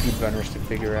for the speedrunners to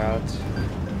figure out.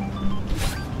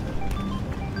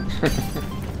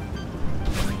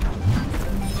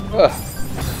 Ugh.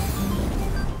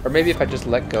 Or maybe if I just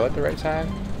let go at the right time.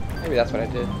 Maybe that's what I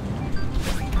did.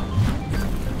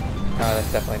 No,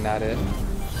 that's definitely not it.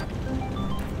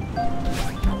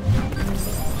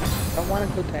 I don't want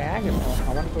to go diagonal.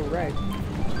 I want to go right.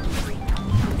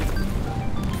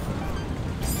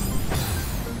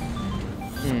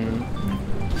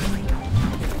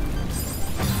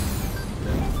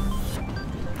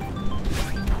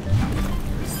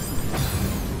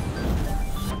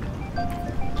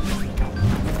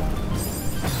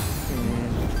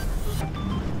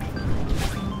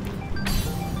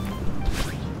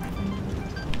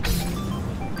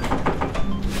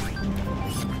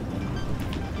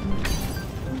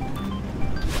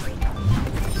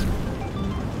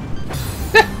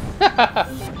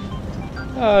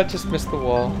 Oh, I just missed the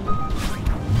wall.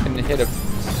 And hit a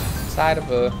side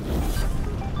of a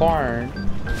barn.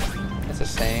 That's a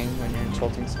saying when you're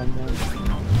insulting someone.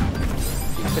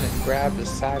 You couldn't grab the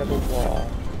side of a wall.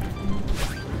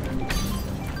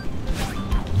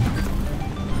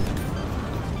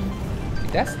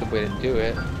 That's the way to do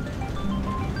it.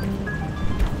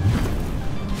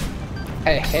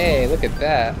 Hey, hey, look at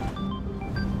that.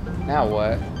 Now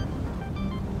what?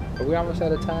 Are we almost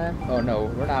out of time? Oh no,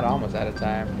 we're not almost out of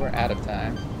time. We're out of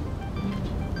time.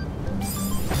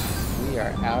 We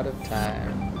are out of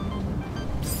time.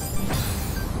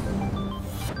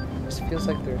 This feels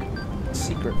like there's a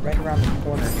secret right around the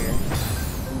corner here.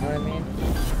 You know what I mean?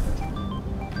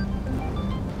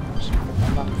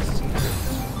 Unlock the secret.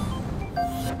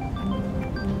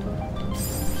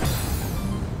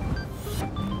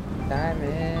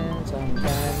 Diamonds on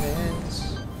diamonds.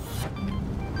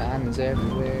 Diamonds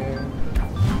everywhere.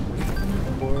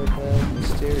 Board of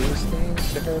mysterious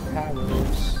things to her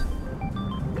powers.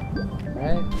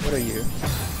 Right? What are you?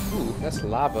 Ooh, that's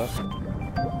lava.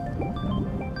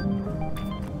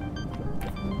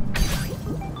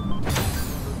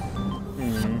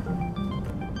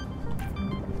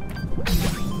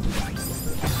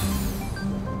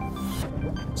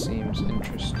 Seems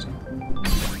interesting.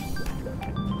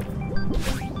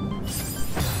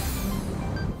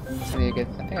 I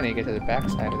think I need to get to the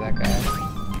backside of that guy.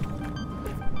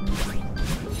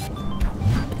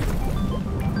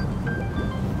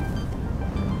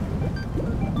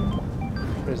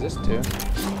 What does this do?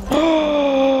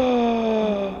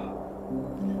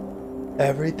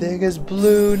 Everything is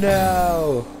blue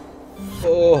now!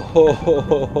 Oh,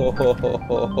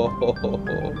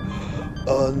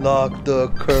 unlock the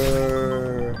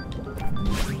curve.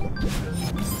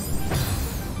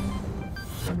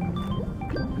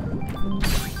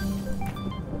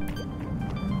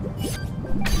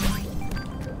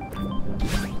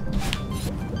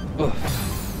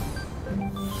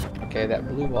 Okay, that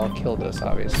blue wall killed us,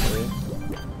 obviously.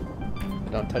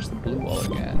 Don't touch the blue wall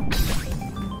again.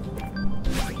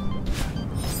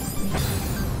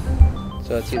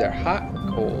 So it's either hot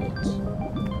or cold,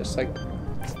 just like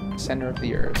the center of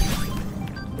the earth.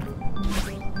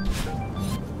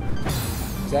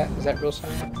 Is that real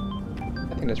science?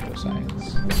 I think that's real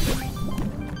science.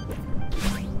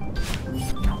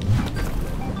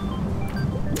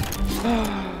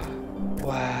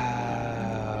 Wow!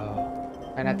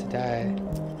 Try not to die.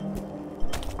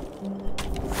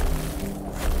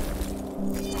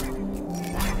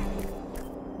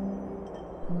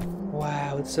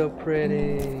 Wow, it's so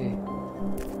pretty.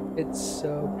 It's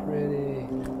so pretty.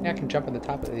 Yeah, I can jump on the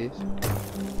top of these.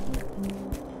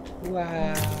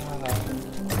 Wow.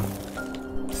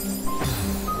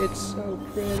 It's so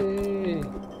pretty.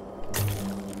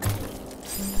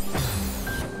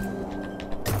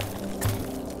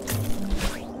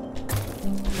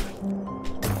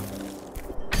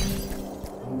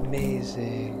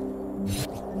 Amazing.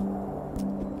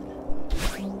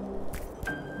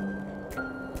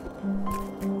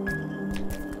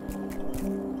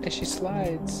 And she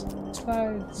slides.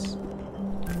 Slides.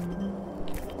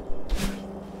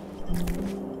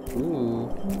 Ooh.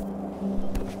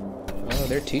 Oh,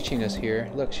 they're teaching us here.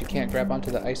 Look, she can't grab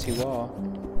onto the icy wall.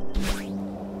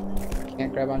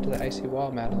 Can't grab onto the icy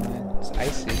wall, Madeline. It's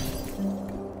icy.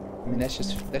 I mean, that's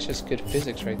just good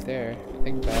physics right there.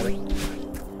 Think about it.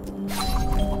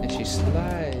 And she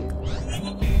slides.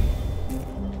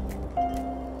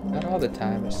 Not all the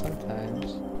time, but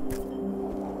sometimes.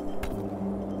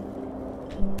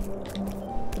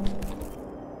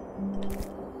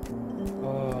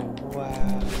 Oh,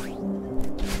 wow.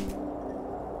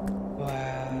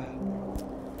 Wow.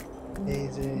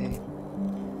 Amazing.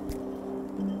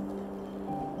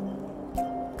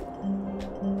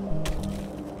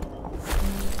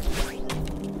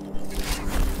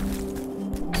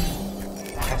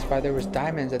 That's why there was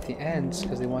diamonds at the ends,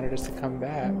 because they wanted us to come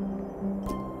back.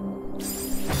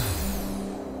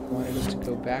 They wanted us to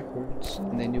go backwards,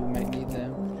 and they knew we might need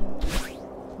them.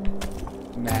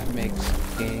 Matt makes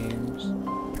games.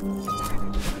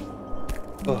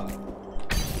 Oh.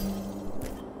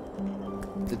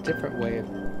 It's a different way of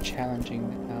challenging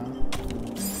the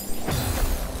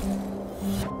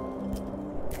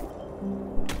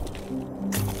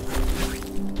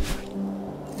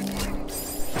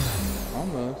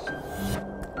Almost.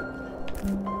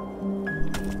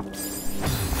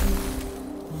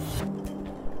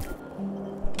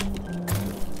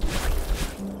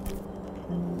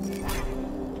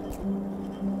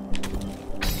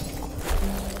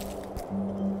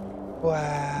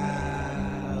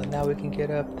 Wow, now we can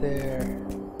get up there.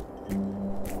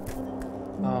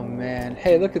 Oh man,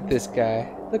 hey, look at this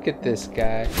guy. Look at this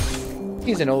guy.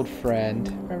 He's an old friend.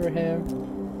 Remember him?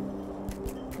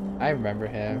 I remember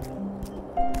him.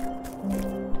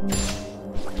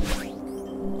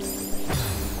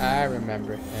 I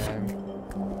remember him.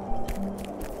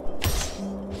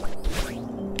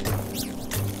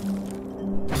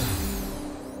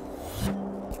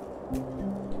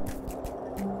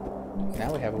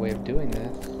 Now we have a way of doing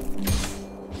this.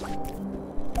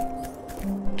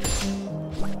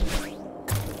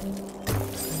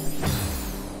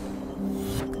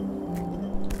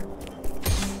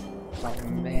 Oh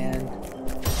man,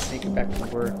 make it back to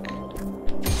work.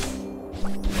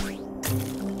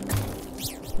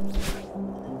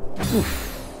 Oof.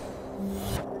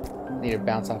 Need need to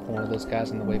bounce off one of those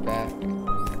guys on the way back.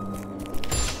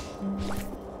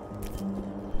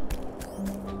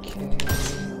 Okay.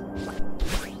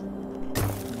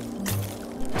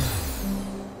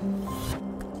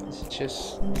 This is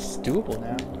just, it's doable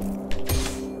now.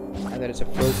 Now that it's a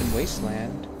frozen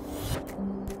wasteland.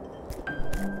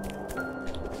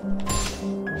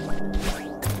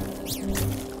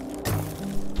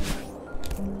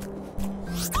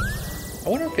 I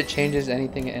wonder if it changes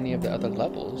anything in any of the other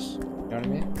levels. You know what I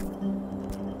mean?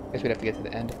 I guess we'd have to get to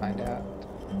the end to find out.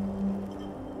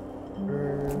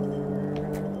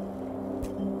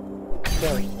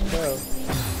 Go, go.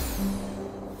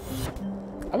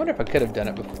 I wonder if I could have done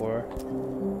it before.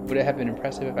 Would it have been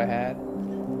impressive if I had?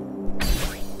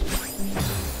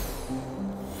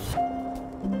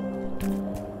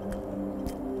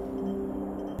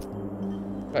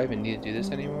 Do I even need to do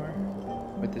this anymore?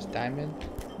 With this diamond?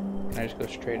 Can I just go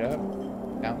straight up?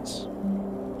 Bounce?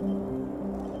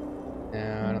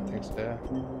 No, I don't think so.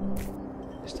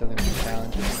 It's still gonna be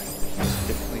challenging. It's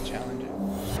differently challenging.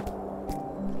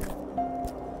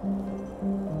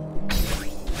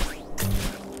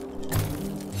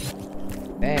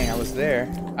 Dang, I was there.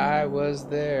 I was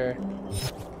there.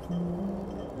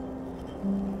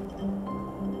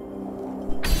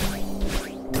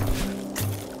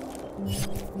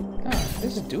 Oh,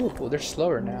 this is doable. They're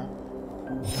slower now.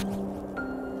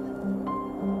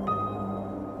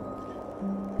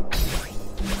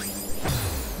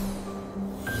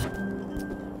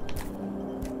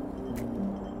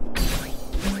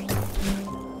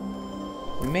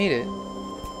 We made it.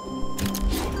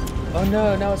 Oh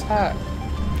no, now it's hot.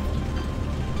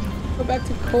 Go back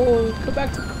to cold. Go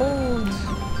back to cold.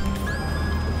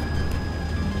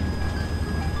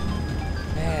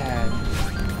 Man.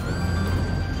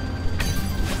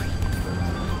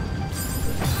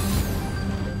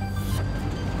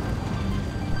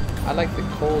 I like the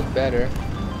cold better.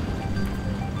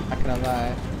 Not gonna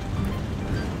lie.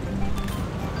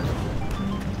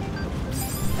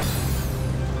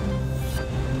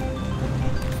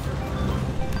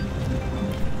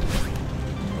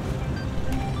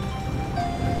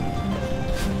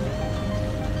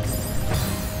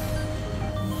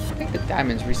 I think the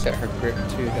diamonds reset her grip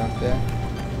too, don't they?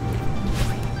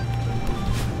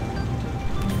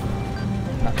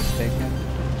 If I'm not mistaken.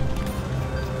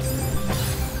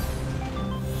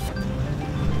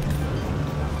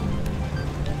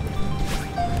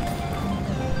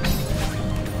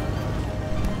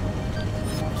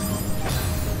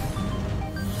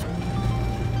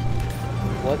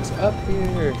 What's up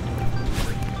here?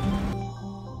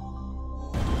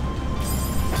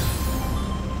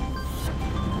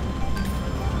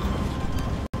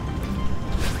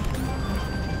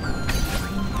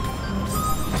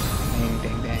 Dang,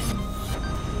 dang, dang.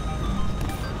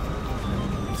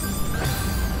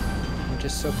 I'm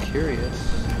just so curious.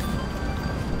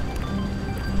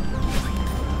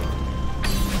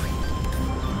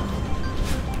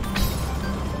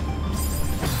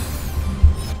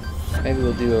 Maybe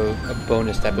we'll do a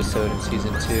bonus episode in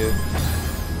season 2.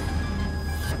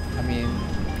 I mean,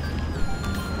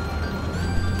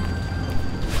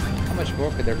 how much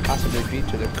more could there possibly be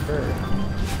to the curve?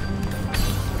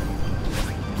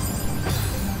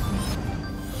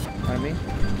 You know what I mean?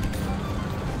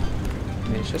 I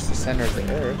mean, it's just the center of the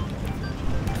earth.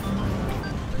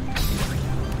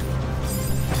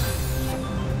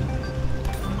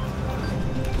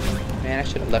 Man, I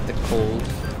should have left it cold.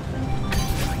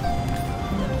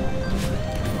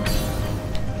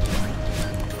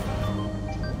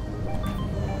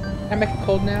 Can I make it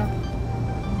cold now?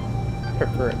 I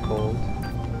prefer it cold.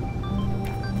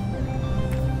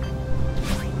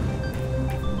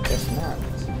 Guess not.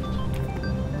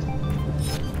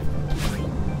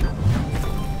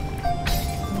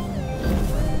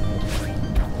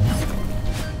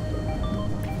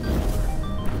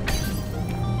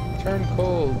 Turn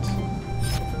cold.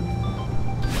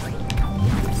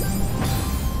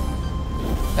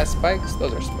 That spikes?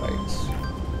 Those are spikes.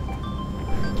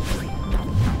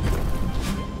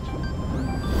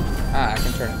 Ah, I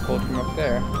can turn it cold from up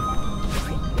there.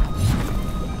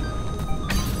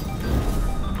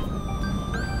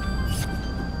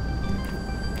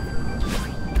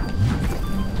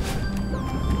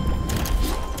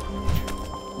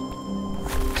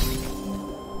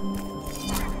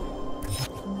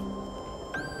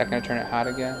 Is that gonna turn it hot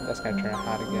again? That's gonna turn it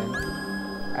hot again.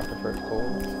 I prefer it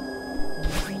cold.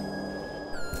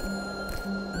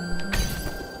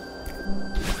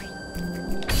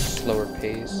 Slower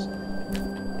pace.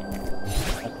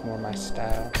 That's more my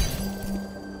style.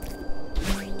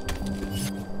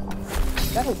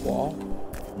 Is that a wall?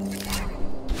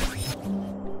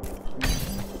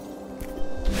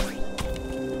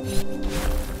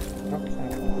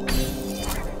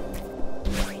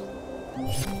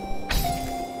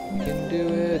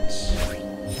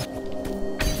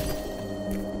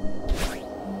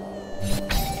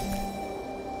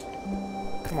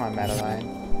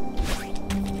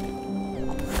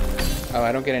 Oh,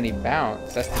 I don't get any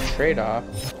bounce. That's the trade-off.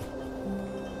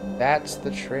 That's the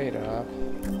trade-off.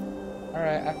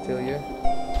 Alright, I feel you.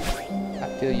 I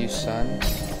feel you, son.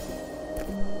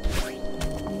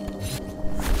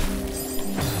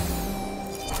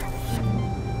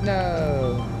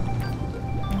 No!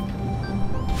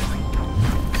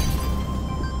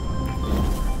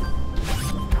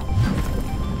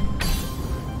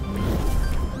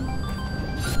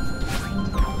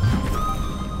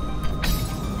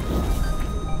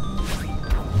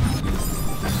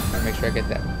 Make sure I get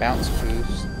that bounce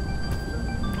boost.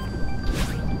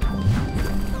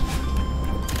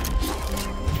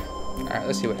 Alright,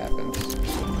 let's see what happens.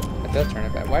 It does turn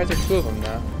it back. Why is there two of them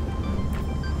though?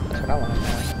 That's what I want to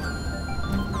know.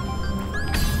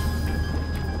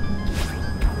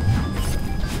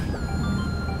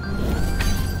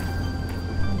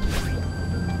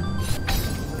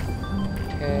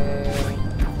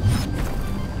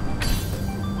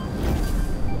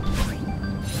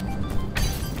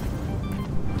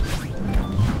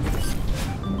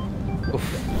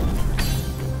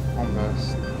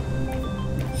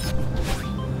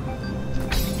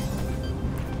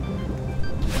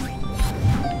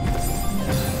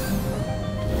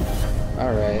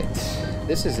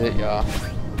 This is it, y'all.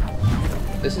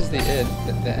 This is the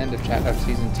end of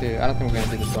season 2. I don't think we're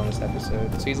gonna do the bonus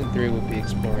episode. Season 3 will be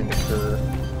exploring the Cur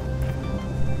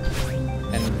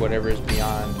and whatever is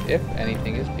beyond, if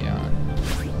anything is beyond.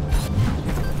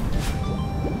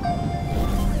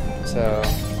 So,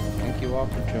 thank you all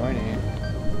for joining.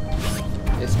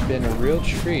 It's been a real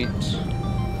treat.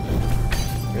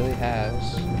 It really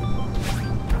has.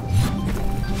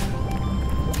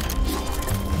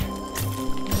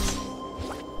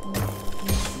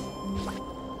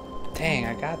 Dang,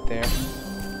 I got there.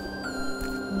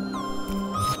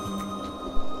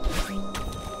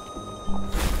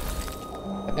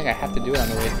 I think I have to do it on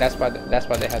the way. That's why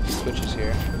they have these switches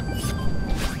here.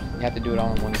 You have to do it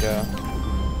all in one go.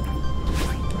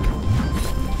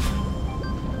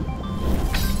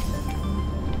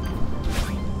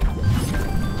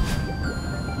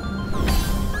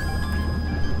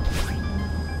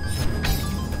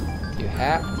 You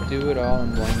have to do it all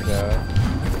in one go.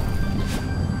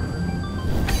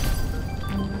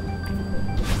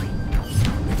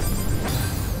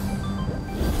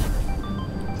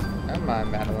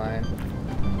 Madeline.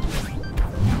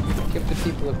 Give the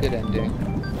people a good ending.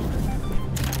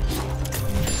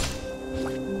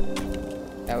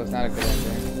 That was not a good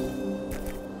ending.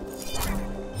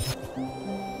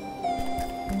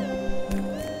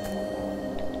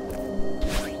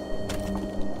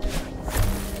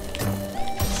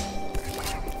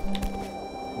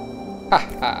 Ha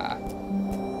ha!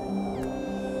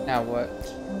 Now what?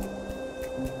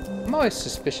 I'm always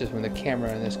suspicious when the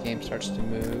camera in this game starts to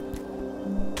move.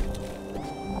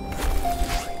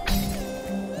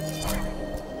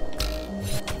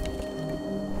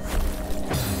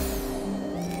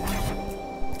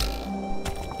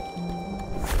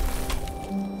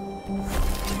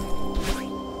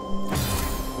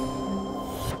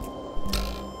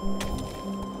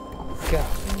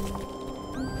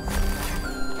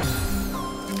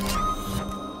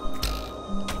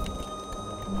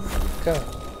 Go.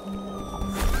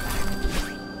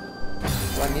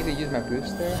 Do I need to use my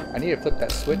boost there? I need to flip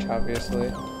that switch, obviously. I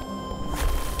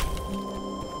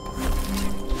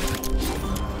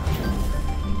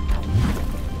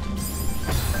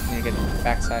need to get to the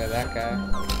backside of that guy.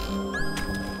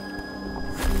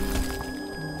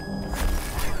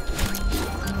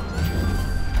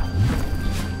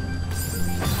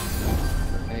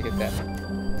 I need to get that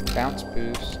bounce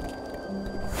boost.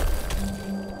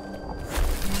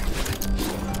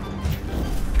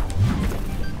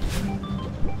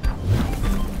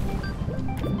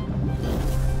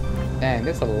 Dang,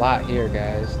 there's a lot here,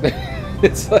 guys.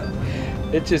 It's like,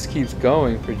 it just keeps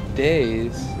going for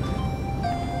days.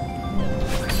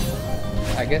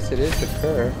 I guess it is the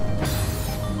Cur.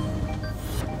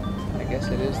 I guess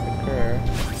it is the Cur.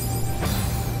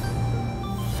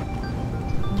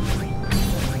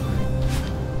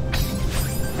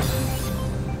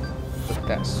 Flip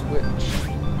that switch.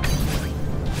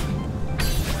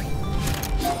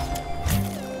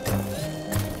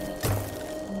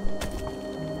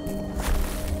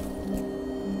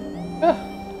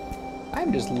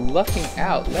 I'm just lucking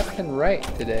out left and right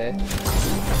today.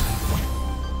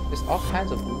 Just all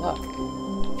kinds of luck.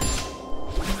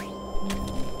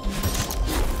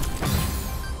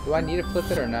 Do I need to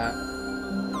flip it or not?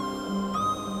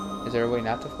 Is there a way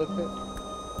not to flip it?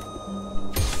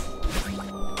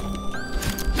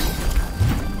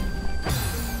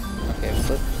 Okay,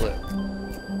 flip, flip.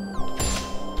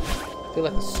 I feel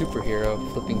like a superhero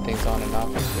flipping things on and off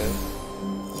like this.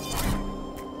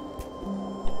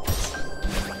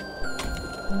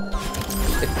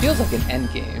 It feels like an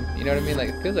end game, you know what I mean? Like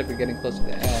it feels like we're getting close to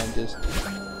the end, just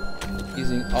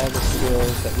using all the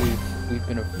skills that we've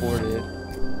been afforded.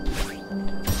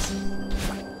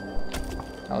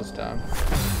 That was dumb.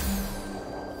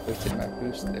 Wasted my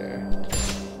boost there.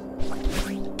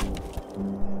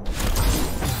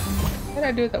 What did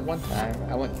I do it that one time?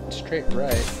 I went straight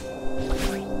right.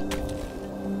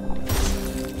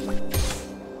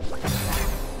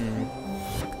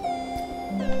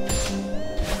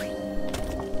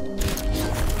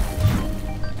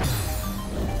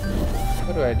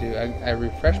 What do I do? I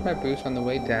refresh my boost on the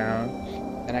way down,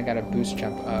 and I got a boost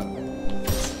jump up.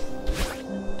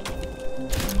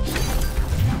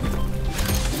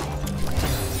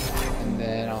 And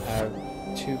then I'll have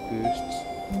 2 boosts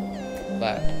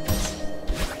left.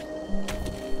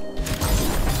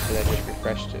 Because I just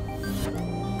refreshed it.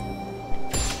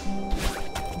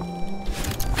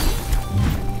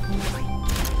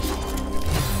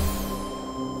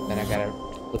 Then I gotta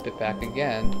flip it back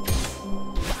again.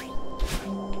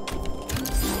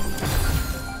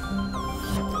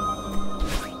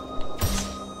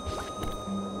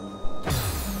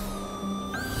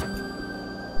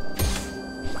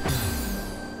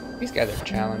 These guys are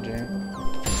challenging.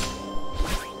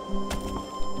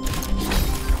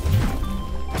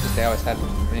 They always had them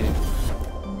for me.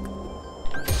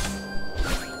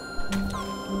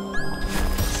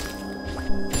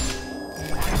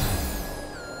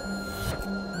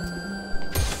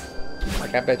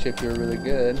 Like, I bet you if you're really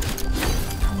good,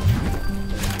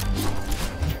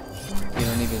 you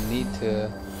don't even need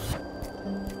to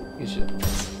use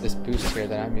this boost here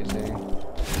that I'm using.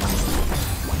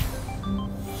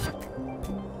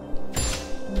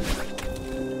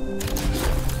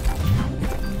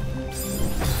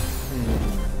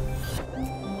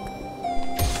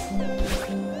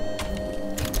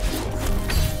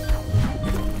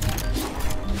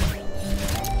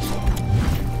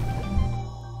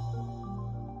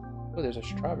 Oh, there's a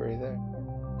strawberry there.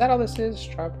 Is that all this is?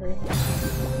 Strawberry?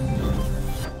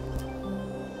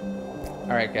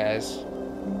 Alright, guys.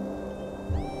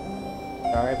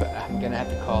 Sorry, but I'm gonna have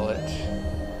to call it.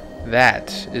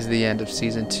 That is the end of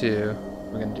Season 2.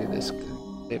 We're gonna do this.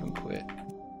 Save and quit.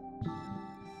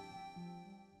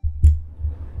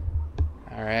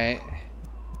 Alright.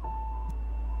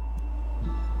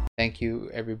 Thank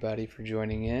you, everybody, for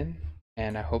joining in.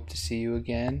 And I hope to see you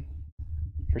again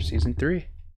for Season 3.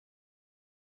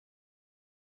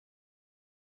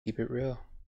 Keep it real.